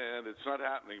government, and it's not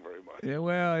happening very much. Yeah,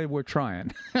 well, we're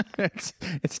trying.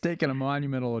 it's taken a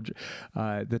monumental.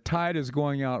 The tide is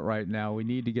going out right now. We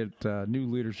need to get new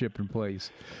leadership in place.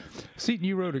 Seton,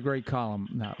 you wrote a great column.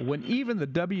 Now, when even the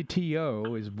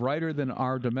WTO is brighter than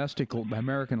our domestic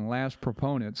American last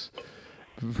proponents,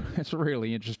 it's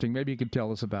really interesting. Maybe you could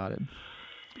tell us about it.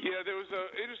 Yeah, there was an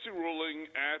interesting ruling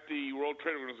at the World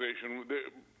Trade Organization.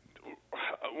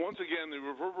 Once again, the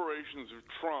reverberations of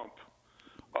Trump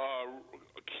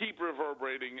keep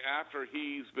reverberating after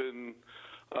he's been,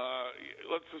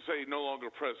 let's just say, no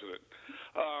longer president.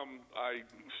 I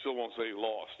still won't say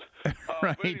lost.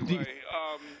 Right. But anyway,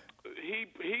 he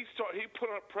put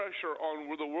up pressure on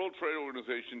the World Trade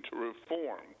Organization to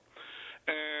reform.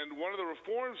 And one of the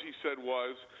reforms he said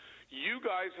was, you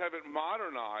guys haven't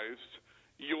modernized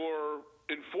your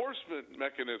enforcement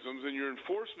mechanisms and your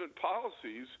enforcement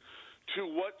policies to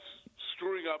what's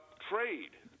screwing up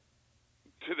trade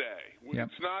today. Yep.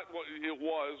 It's not what it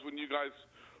was when you guys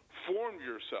formed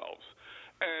yourselves.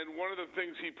 And one of the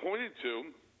things he pointed to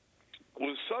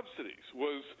was subsidies,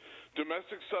 was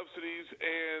domestic subsidies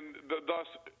and thus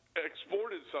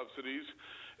exported subsidies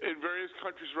in various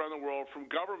countries around the world from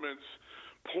governments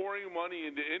pouring money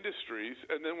into industries,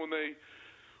 and then when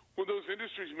those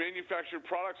industries manufactured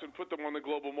products and put them on the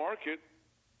global market,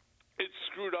 it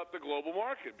screwed up the global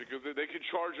market because they could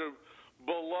charge an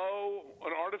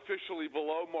artificially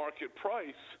below market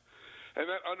price, and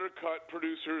that undercut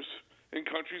producers in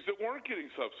countries that weren't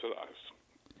getting subsidized.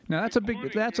 Now that's a big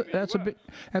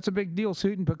deal,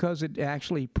 Suitin, because it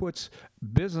actually puts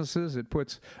businesses,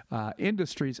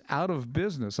 industries out of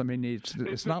business. I mean, it's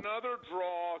not another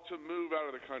draw to move out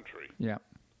of the country. Yeah.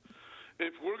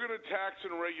 If we're going to tax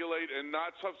and regulate and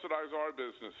not subsidize our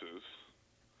businesses,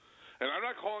 and I'm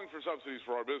not calling for subsidies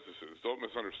for our businesses, don't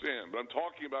misunderstand, but I'm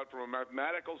talking about from a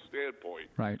mathematical standpoint.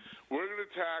 Right. We're going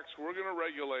to tax, we're going to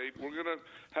regulate, we're going to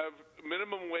have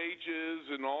minimum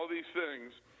wages and all these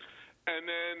things, and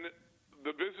then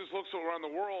the business looks around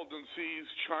the world and sees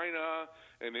China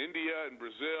and India and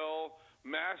Brazil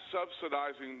mass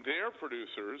subsidizing their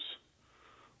producers.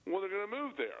 Well, they're going to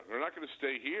move there. They're not going to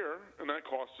stay here, and that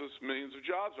cost us millions of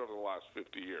jobs over the last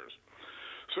 50 years.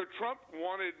 So Trump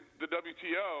wanted the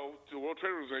WTO, the World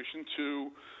Trade Organization, to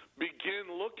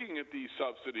begin looking at these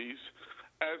subsidies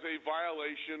as a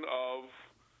violation of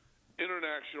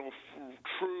international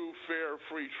true, fair,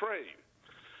 free trade.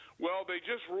 Well, they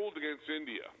just ruled against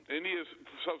India. India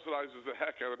subsidizes the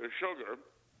heck out of their sugar,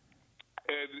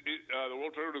 and the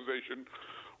World Trade Organization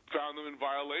found them in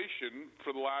violation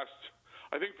for the last,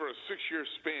 I think, for a 6-year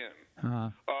span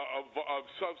of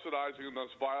subsidizing and thus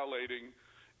violating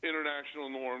international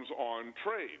norms on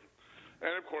trade.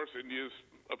 And, of course, India's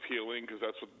appealing because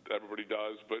that's what everybody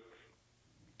does, but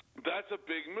that's a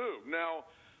big move. Now,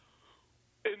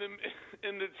 in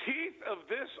the teeth of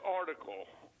this article,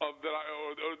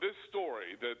 or this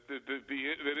story, that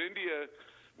India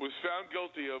was found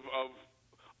guilty of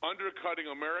undercutting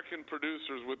American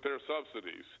producers with their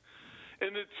subsidies,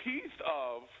 in the teeth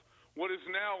of what is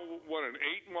now, an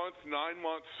 8-month,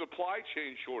 9-month supply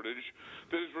chain shortage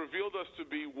that has revealed us to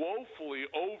be woefully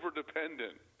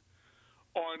over-dependent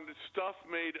on stuff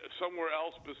made somewhere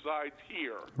else besides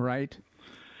here. Right.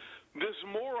 This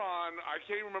moron, I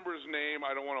can't remember his name,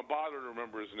 I don't want to bother to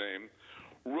remember his name,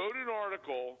 wrote an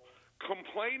article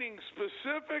complaining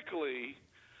specifically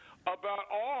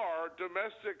about our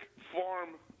domestic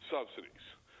farm subsidies.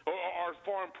 Or our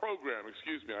farm program,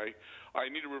 excuse me. I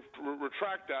need to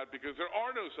retract that because there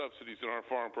are no subsidies in our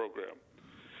farm program.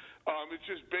 It's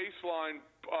just baseline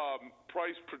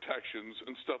price protections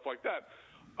and stuff like that.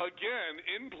 Again,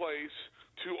 in place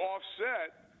to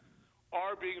offset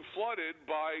our being flooded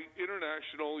by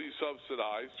internationally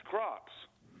subsidized crops.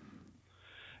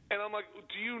 And I'm like,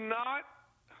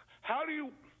 how do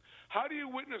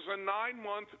you witness a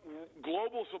 9-month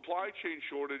global supply chain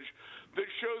shortage that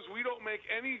shows we don't make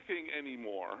anything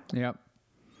anymore? Yep.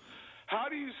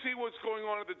 How do you see what's going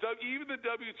on at even the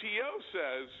WTO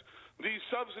says these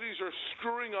subsidies are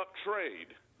screwing up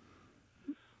trade?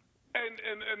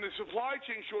 And the supply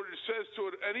chain shortage says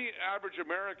to any average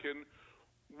American,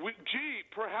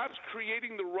 perhaps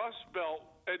creating the Rust Belt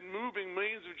and moving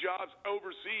millions of jobs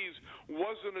overseas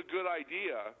wasn't a good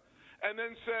idea. And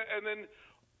then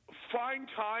find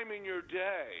time in your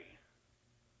day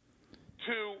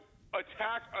to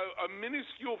attack a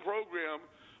minuscule program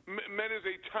meant as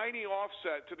a tiny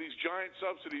offset to these giant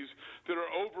subsidies that are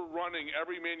overrunning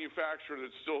every manufacturer that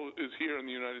still is here in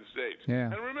the United States. Yeah.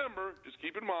 And remember, just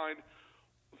keep in mind,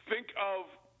 think of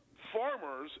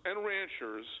farmers and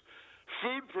ranchers,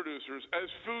 food producers, as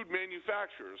food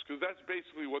manufacturers, because that's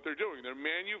basically what they're doing. They're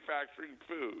manufacturing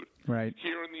food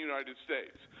here in the United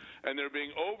States, and they're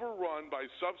being overrun by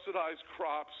subsidized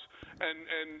crops and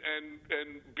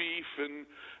beef and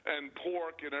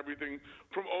pork and everything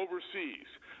from overseas.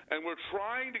 And we're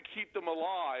trying to keep them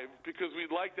alive because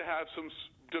we'd like to have some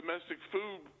domestic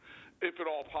food, if at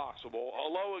all possible.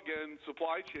 Although, again,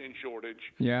 supply chain shortage.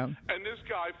 Yeah. And this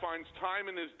guy finds time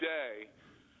in his day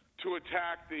to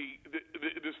attack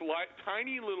this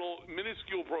tiny little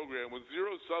minuscule program with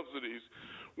zero subsidies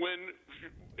when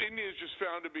India is just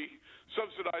found to be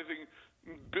subsidizing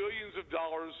billions of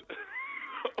dollars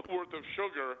worth of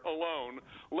sugar alone,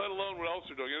 let alone what else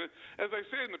they're doing. And as I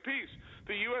say in the piece,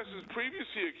 the U.S. has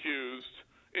previously accused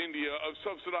India of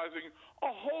subsidizing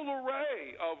a whole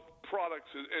array of products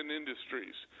and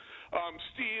industries,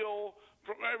 steel,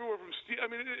 from everywhere from steel. I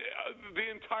mean, it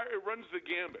runs the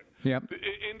gambit. Yep.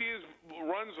 India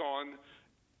runs on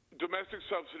domestic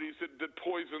subsidies that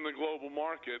poison the global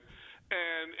market.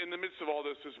 And in the midst of all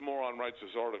this moron writes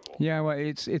this article. Yeah, well,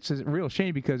 it's a real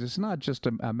shame because it's not just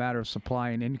a matter of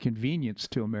supply and inconvenience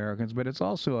to Americans, but it's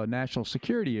also a national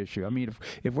security issue. I mean,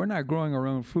 if we're not growing our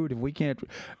own food, if we can't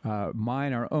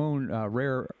mine our own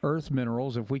rare earth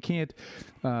minerals, if we can't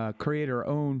create our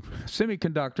own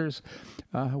semiconductors,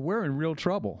 we're in real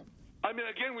trouble. I mean,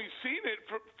 again, we've seen it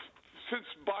since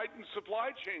Biden's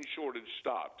supply chain shortage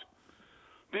stopped.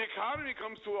 The economy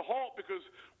comes to a halt because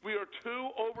we are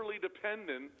too overly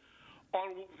dependent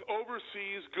on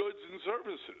overseas goods and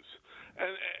services.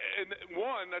 And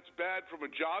one, that's bad from a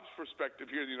jobs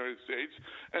perspective here in the United States.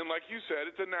 And like you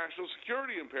said, it's a national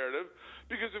security imperative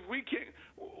because if we can't,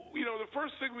 the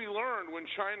first thing we learned when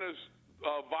China's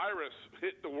virus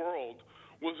hit the world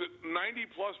was that 90+%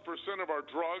 of our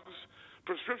drugs,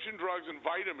 prescription drugs and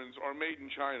vitamins are made in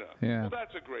China. Yeah. Well,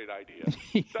 that's a great idea.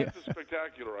 That's a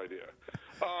spectacular idea.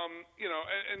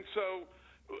 And so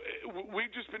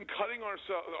we've just been cutting our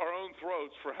own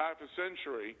throats for half a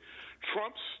century.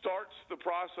 Trump starts the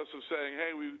process of saying,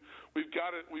 "Hey, we've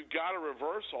got to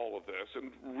reverse all of this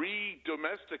and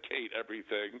re-domesticate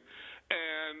everything,"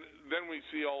 and then we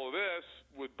see all of this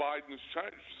with Biden's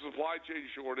supply chain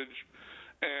shortage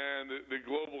and the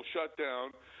global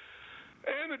shutdown,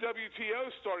 and the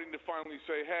WTO starting to finally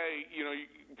say, "Hey,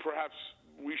 perhaps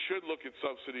we should look at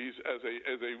subsidies as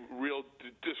a real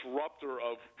disruptor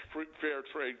of fair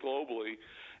trade globally."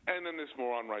 And then this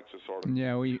moron writes this article.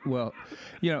 Yeah,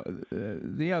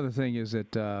 the other thing is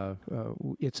that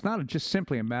it's not just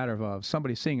simply a matter of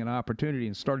somebody seeing an opportunity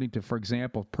and starting to, for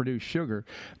example, produce sugar.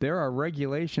 There are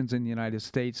regulations in the United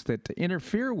States that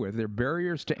interfere with. There are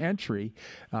barriers to entry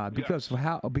because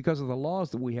of the laws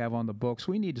that we have on the books.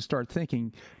 We need to start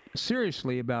thinking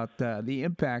seriously about the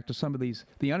impact of some of the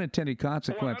unintended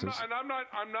consequences. Well,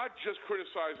 I'm not just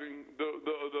criticizing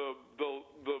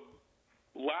the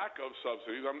lack of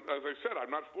subsidies. As I said,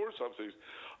 I'm not for subsidies.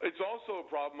 It's also a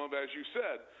problem of, as you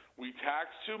said, we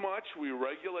tax too much, we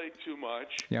regulate too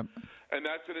much, yep. And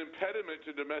that's an impediment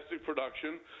to domestic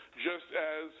production, just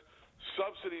as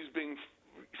subsidies being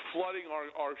flooding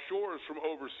our shores from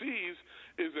overseas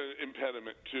is an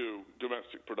impediment to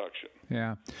domestic production.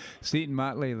 Yeah. Seton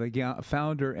Motley, the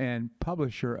founder and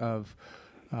publisher of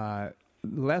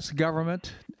Less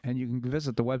Government, and you can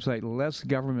visit the website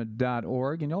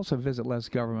lessgovernment.org, and you also visit Less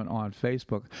Government on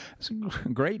Facebook. It's a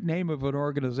great name of an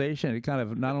organization. It kind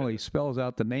of not only spells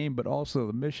out the name, but also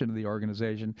the mission of the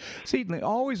organization. Seton, I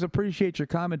always appreciate your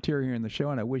commentary here in the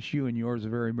show, and I wish you and yours a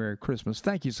very Merry Christmas.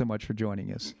 Thank you so much for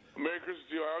joining us. Merry Christmas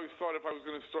to you. I always thought if I was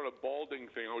going to start a balding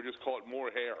thing, I would just call it more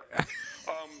hair.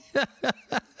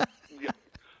 Yeah.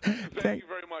 Thank you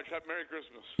very much. Have Merry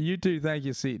Christmas. You too. Thank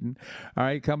you, Seton. All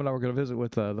right, coming up, we're going to visit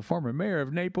with the former mayor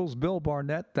of Naples, Bill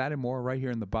Barnett. That and more right here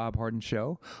in the Bob Harden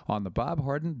Show on the Bob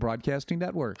Harden Broadcasting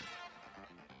Network.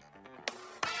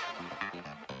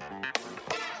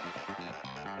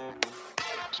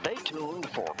 Stay tuned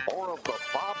for more of the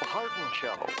Bob Harden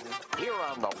Show here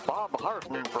on the Bob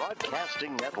Harden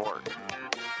Broadcasting Network.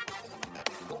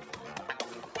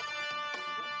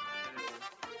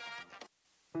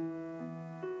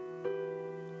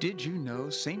 Did you know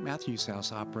St. Matthew's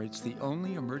House operates the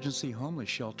only emergency homeless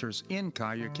shelters in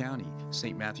Collier County?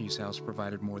 St. Matthew's House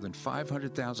provided more than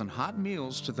 500,000 hot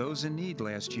meals to those in need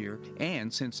last year,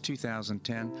 and since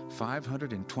 2010,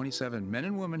 527 men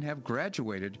and women have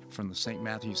graduated from the St.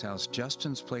 Matthew's House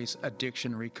Justin's Place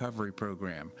Addiction Recovery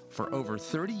Program. For over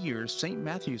 30 years, St.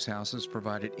 Matthew's House has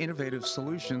provided innovative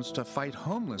solutions to fight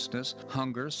homelessness,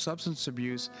 hunger, substance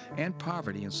abuse, and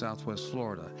poverty in Southwest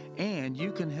Florida. And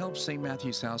you can help St.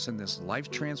 Matthew's House in this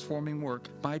life-transforming work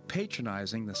by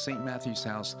patronizing the St. Matthew's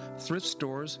House thrift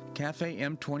stores, Cafe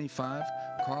M25,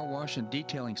 car wash and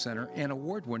detailing center, and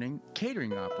award-winning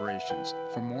catering operations.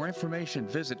 For more information,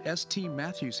 visit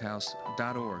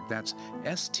stmatthewshouse.org. That's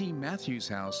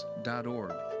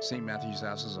stmatthewshouse.org. St. Matthew's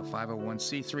House is a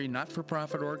 501c3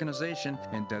 not-for-profit organization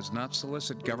and does not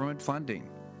solicit government funding.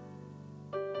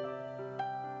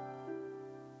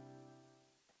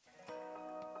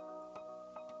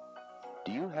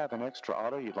 Do you have an extra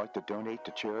auto you'd like to donate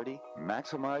to charity?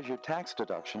 Maximize your tax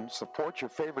deduction, support your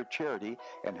favorite charity,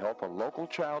 and help a local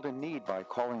child in need by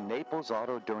calling Naples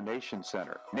Auto Donation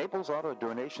Center. Naples Auto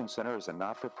Donation Center is a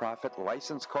not-for-profit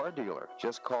licensed car dealer.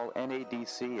 Just call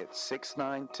NADC at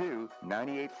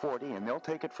 692-9840 and they'll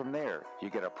take it from there. You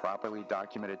get a properly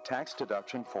documented tax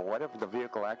deduction for whatever the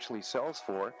vehicle actually sells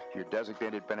for. Your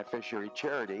designated beneficiary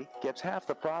charity gets half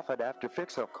the profit after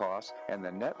fix-up costs, and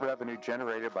the net revenue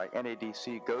generated by NADC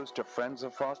goes to Friends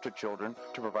of Foster Children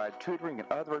to provide tutoring and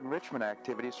other enrichment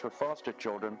activities for foster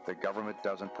children the government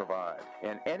doesn't provide.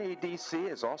 And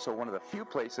NADC is also one of the few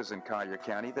places in Collier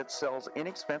County that sells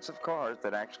inexpensive cars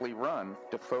that actually run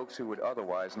to folks who would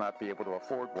otherwise not be able to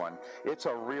afford one. It's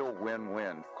a real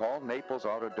win-win. Call Naples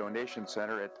Auto Donation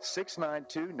Center at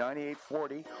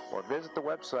 692-9840 or visit the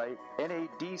website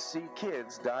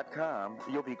nadckids.com.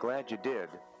 You'll be glad you did.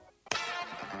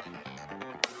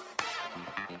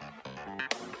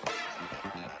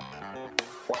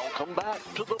 Welcome back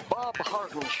to the Bob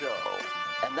Harden Show.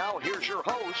 And now here's your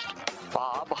host,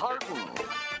 Bob Harden.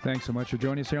 Thanks so much for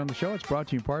joining us here on the show. It's brought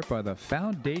to you in part by the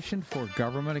Foundation for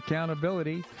Government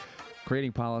Accountability,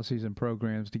 creating policies and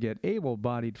programs to get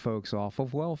able-bodied folks off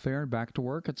of welfare and back to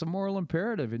work. It's a moral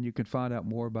imperative, and you can find out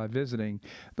more by visiting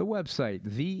the website,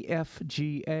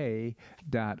 thefga.org.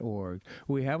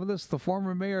 We have with us the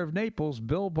former mayor of Naples,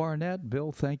 Bill Barnett.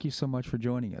 Bill, thank you so much for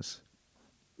joining us.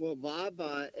 Well, Bob,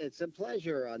 it's a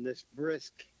pleasure on this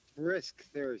brisk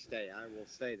Thursday. I will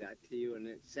say that to you, and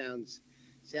it sounds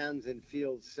and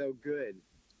feels so good.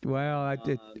 Well,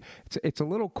 it's a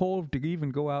little cold to even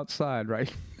go outside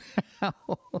right now.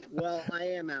 Well, I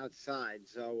am outside,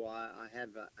 so I had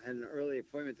an early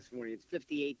appointment this morning. It's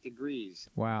 58 degrees.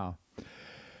 Wow.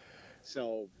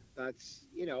 So that's,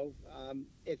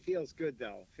 it feels good,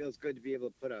 though. It feels good to be able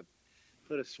to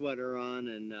put a sweater on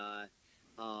and,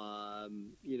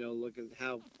 look at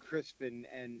how crisp and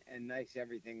nice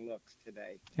everything looks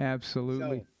today.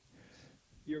 Absolutely. So,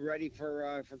 you ready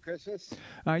for Christmas?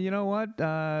 You know what?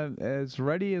 As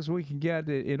ready as we can get.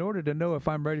 In order to know if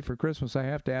I'm ready for Christmas, I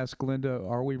have to ask Linda,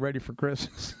 are we ready for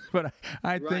Christmas? But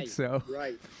I think so.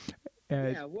 Right.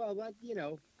 Yeah, well,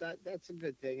 that's a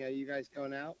good thing. Are you guys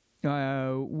going out?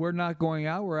 We're not going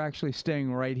out. We're actually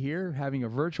staying right here, having a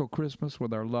virtual Christmas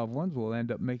with our loved ones. We'll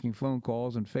end up making phone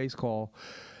calls and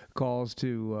calls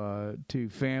to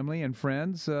family and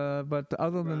friends. But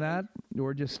other than that,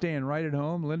 we're just staying right at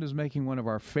home. Linda's making one of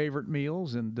our favorite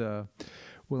meals, and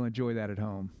we'll enjoy that at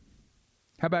home.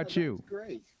 How about you? That's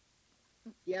great.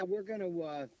 Yeah, we're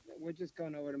just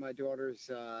going over to my daughter's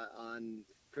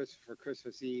for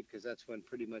Christmas Eve, because that's when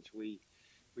pretty much we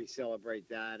celebrate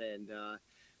that. And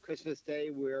Christmas Day,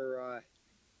 we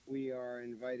are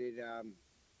invited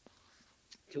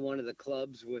to one of the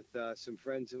clubs with some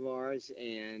friends of ours,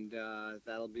 and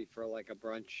that'll be for like a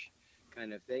brunch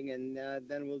kind of thing, and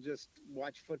then we'll just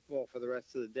watch football for the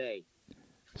rest of the day.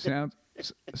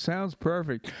 Sounds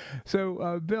perfect.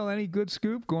 So, Bill, any good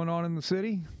scoop going on in the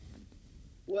city?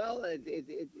 Well,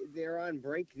 they're on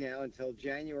break now until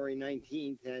January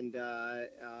 19th, and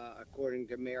according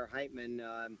to Mayor Heitman,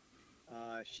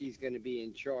 she's going to be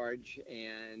in charge,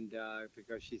 and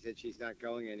because she said she's not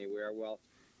going anywhere. Well,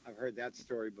 I've heard that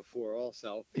story before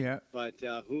also. Yeah. But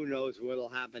who knows what'll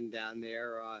happen down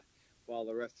there while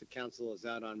the rest of council is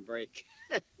out on break.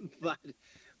 but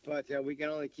we can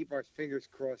only keep our fingers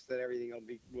crossed that everything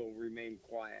will remain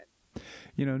quiet.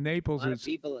 Naples is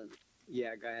people.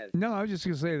 Yeah, go ahead. No, I was just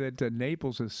going to say that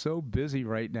Naples is so busy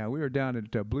right now. We were down at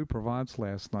Blue Provence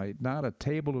last night. Not a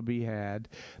table to be had.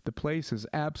 The place is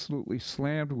absolutely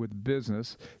slammed with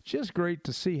business. Just great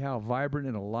to see how vibrant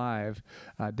and alive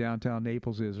downtown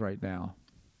Naples is right now.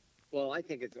 Well, I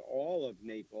think it's all of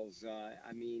Naples.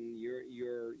 I mean,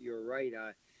 you're right.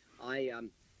 I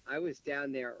was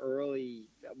down there early.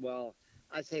 Well,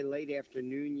 I'd say late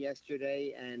afternoon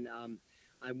yesterday, and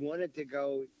I wanted to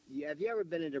go. Have you ever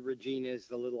been into Regina's,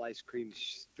 the little ice cream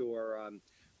store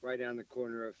right on the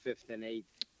corner of 5th and 8th?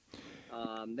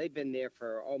 They've been there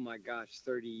for,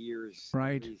 30 years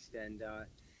right. At least. And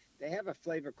they have a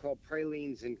flavor called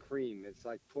pralines and cream. It's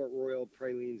like Port Royal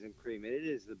pralines and cream. And it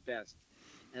is the best.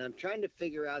 And I'm trying to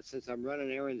figure out, since I'm running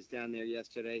errands down there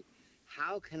yesterday,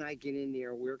 how can I get in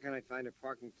there? Where can I find a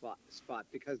parking spot?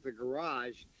 Because the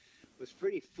garage was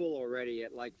pretty full already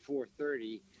at like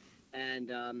 4:30.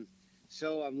 And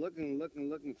so I'm looking.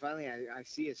 Finally, I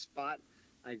see a spot.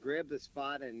 I grab the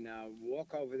spot and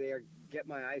walk over there, get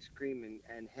my ice cream,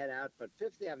 and head out. But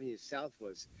 5th Avenue South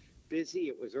was busy.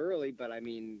 It was early, but I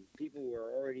mean, people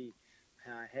were already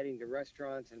heading to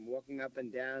restaurants and walking up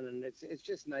and down, and it's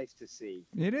just nice to see.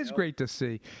 It is great to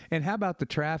see. And how about the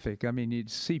traffic? I mean, you'd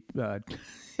see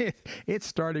it's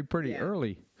starting pretty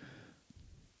early.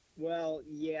 Well,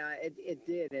 yeah, it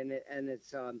did, and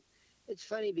it's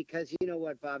funny because you know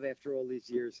what, Bob? After all these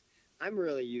years, I'm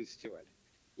really used to it.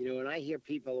 You know, and I hear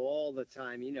people all the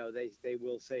time. You know, they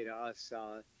will say to us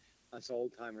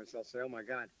old timers, they'll say, "Oh my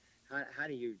God, how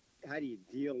do you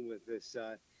deal with this?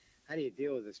 How do you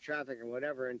deal with this traffic and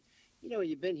whatever?" And you know,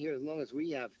 you've been here as long as we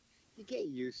have, you get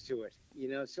used to it. You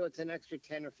know, so it's an extra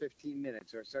 10 or 15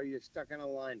 minutes or so. You're stuck in a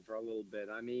line for a little bit.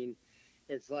 I mean,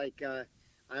 it's like.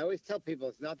 I always tell people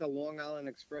it's not the Long Island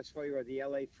Expressway or the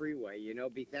LA Freeway. You know,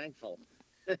 be thankful.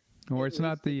 Or it's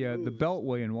not the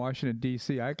Beltway in Washington,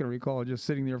 D.C. I can recall just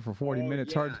sitting there for 40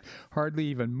 minutes, hardly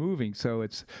even moving. So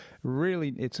it's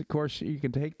of course, you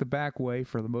can take the back way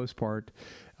for the most part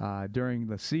during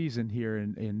the season here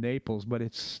in Naples, but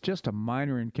it's just a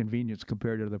minor inconvenience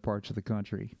compared to other parts of the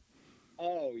country.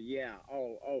 Oh, yeah.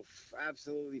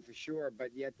 Absolutely, for sure.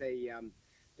 But yet they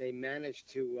managed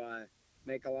to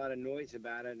make a lot of noise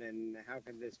about it, and how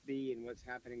can this be, and what's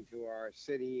happening to our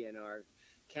city and our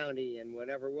county and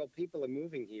whatever. Well, people are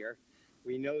moving here.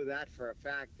 We know that for a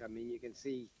fact. I mean, you can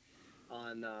see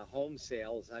on home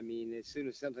sales. I mean, as soon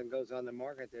as something goes on the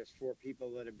market, there's 4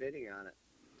 people that are bidding on it.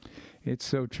 It's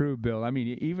so true, Bill. I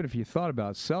mean, even if you thought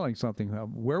about selling something,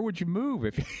 where would you move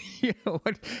if you know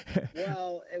what?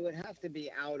 Well, it would have to be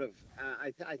out of.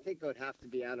 I think it would have to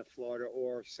be out of Florida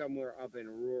or somewhere up in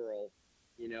rural.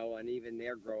 You know, and even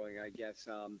they're growing, I guess,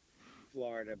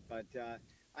 Florida. But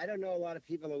I don't know a lot of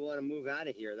people that want to move out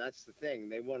of here. That's the thing.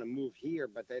 They want to move here,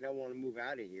 but they don't want to move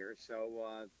out of here.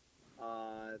 So,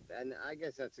 and I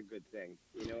guess that's a good thing.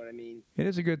 You know what I mean? It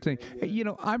is a good thing. Hey, you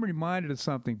know, I'm reminded of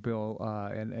something, Bill,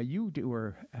 and you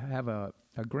have a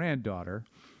granddaughter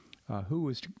who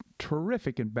was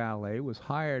terrific in ballet, was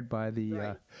hired by the...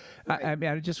 Right. I mean,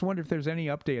 I just wonder if there's any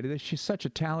update. She's such a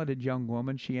talented young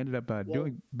woman. She ended up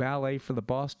doing ballet for the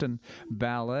Boston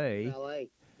Ballet.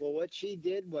 Well, what she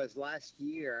did was last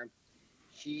year,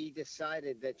 she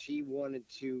decided that she wanted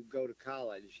to go to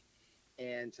college.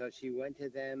 And so she went to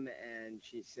them and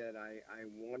she said, I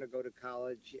want to go to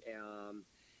college.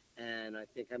 And I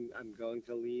think I'm going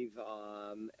to leave.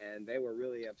 And they were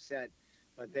really upset.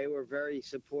 But they were very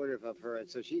supportive of her.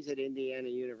 And so she's at Indiana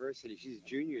University. She's a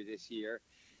junior this year.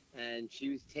 And she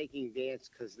was taking dance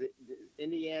because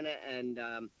Indiana and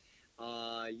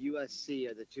USC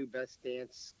are the 2 best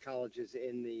dance colleges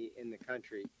in the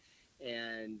country.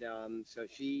 And so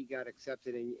she got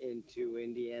accepted into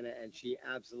Indiana, and she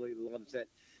absolutely loves it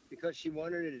because she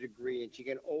wanted a degree, and she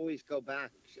can always go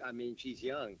back. I mean, she's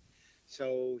young.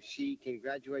 So she can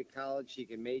graduate college, she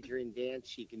can major in dance,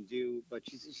 she can do, but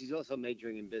she's also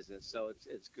majoring in business, so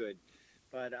it's good.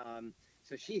 But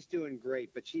so she's doing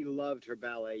great, but she loved her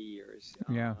ballet years.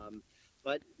 Yeah.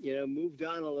 But you know, moved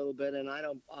on a little bit, and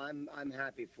I'm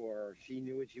happy for her. She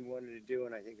knew what she wanted to do,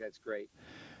 and I think that's great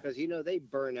because you know they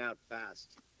burn out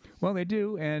fast. Well, they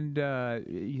do, and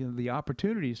you know the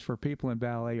opportunities for people in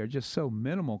ballet are just so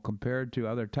minimal compared to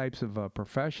other types of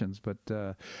professions. But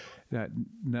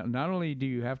not only do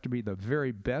you have to be the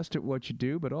very best at what you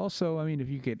do, but also, I mean, if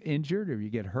you get injured or you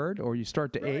get hurt or you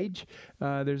start to age,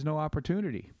 there's no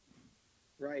opportunity.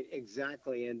 Right,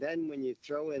 exactly. And then when you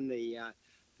throw in the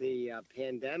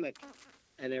pandemic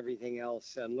and everything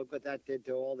else, and look what that did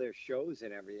to all their shows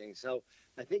and everything. So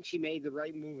I think she made the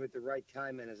right move at the right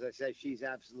time, and as I said, she's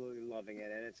absolutely loving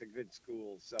it, and it's a good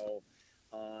school. So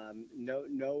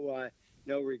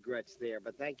no regrets there.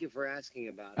 But thank you for asking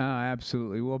about it.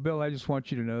 Absolutely. Well, Bill, I just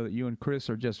want you to know that you and Chris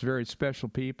are just very special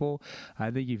people.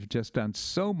 I think you've just done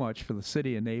so much for the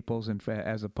city of Naples and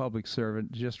as a public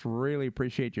servant. Just really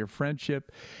appreciate your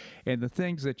friendship and the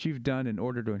things that you've done in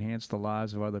order to enhance the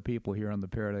lives of other people here on the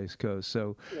Paradise Coast.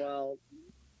 So, well,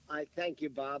 I thank you,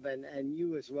 Bob, and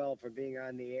you as well for being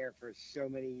on the air for so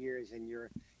many years and your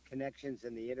connections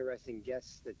and the interesting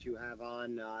guests that you have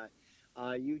on.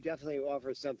 You definitely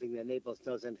offer something that Naples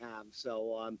doesn't have.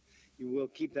 So you will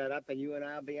keep that up, and you and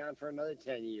I will be on for another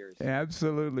 10 years.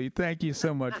 Absolutely. Thank you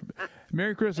so much.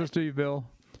 Merry Christmas to you, Bill.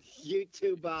 You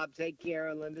too, Bob. Take care,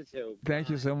 and Linda too. Thank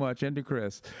you so much, and to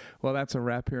Chris. Well, that's a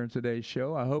wrap here in today's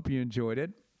show. I hope you enjoyed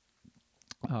it.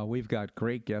 We've got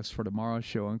great guests for tomorrow's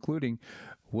show, including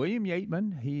William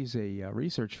Yateman. He's a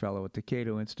research fellow at the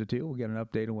Cato Institute. We'll get an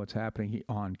update on what's happening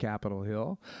on Capitol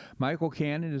Hill. Michael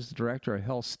Cannon is the director of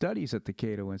health studies at the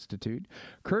Cato Institute.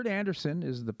 Kurt Anderson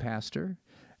is the pastor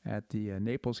at the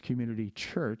Naples Community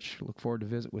Church. Look forward to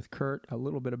visit with Kurt, a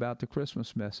little bit about the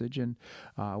Christmas message, and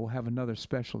we'll have another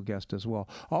special guest as well.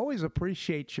 Always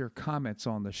appreciate your comments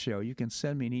on the show. You can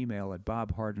send me an email at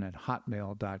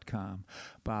bobharden@hotmail.com,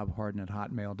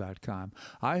 bobharden@hotmail.com.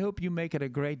 I hope you make it a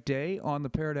great day on the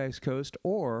Paradise Coast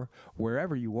or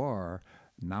wherever you are.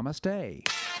 Namaste.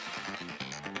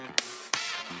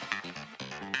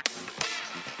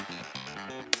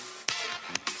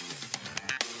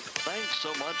 Thanks so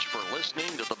much for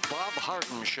listening to The Bob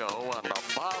Harden Show on the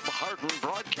Bob Harden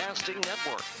Broadcasting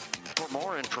Network. For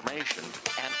more information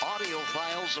and audio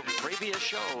files of previous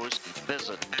shows,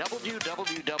 visit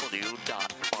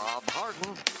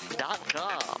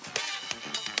www.bobharden.com.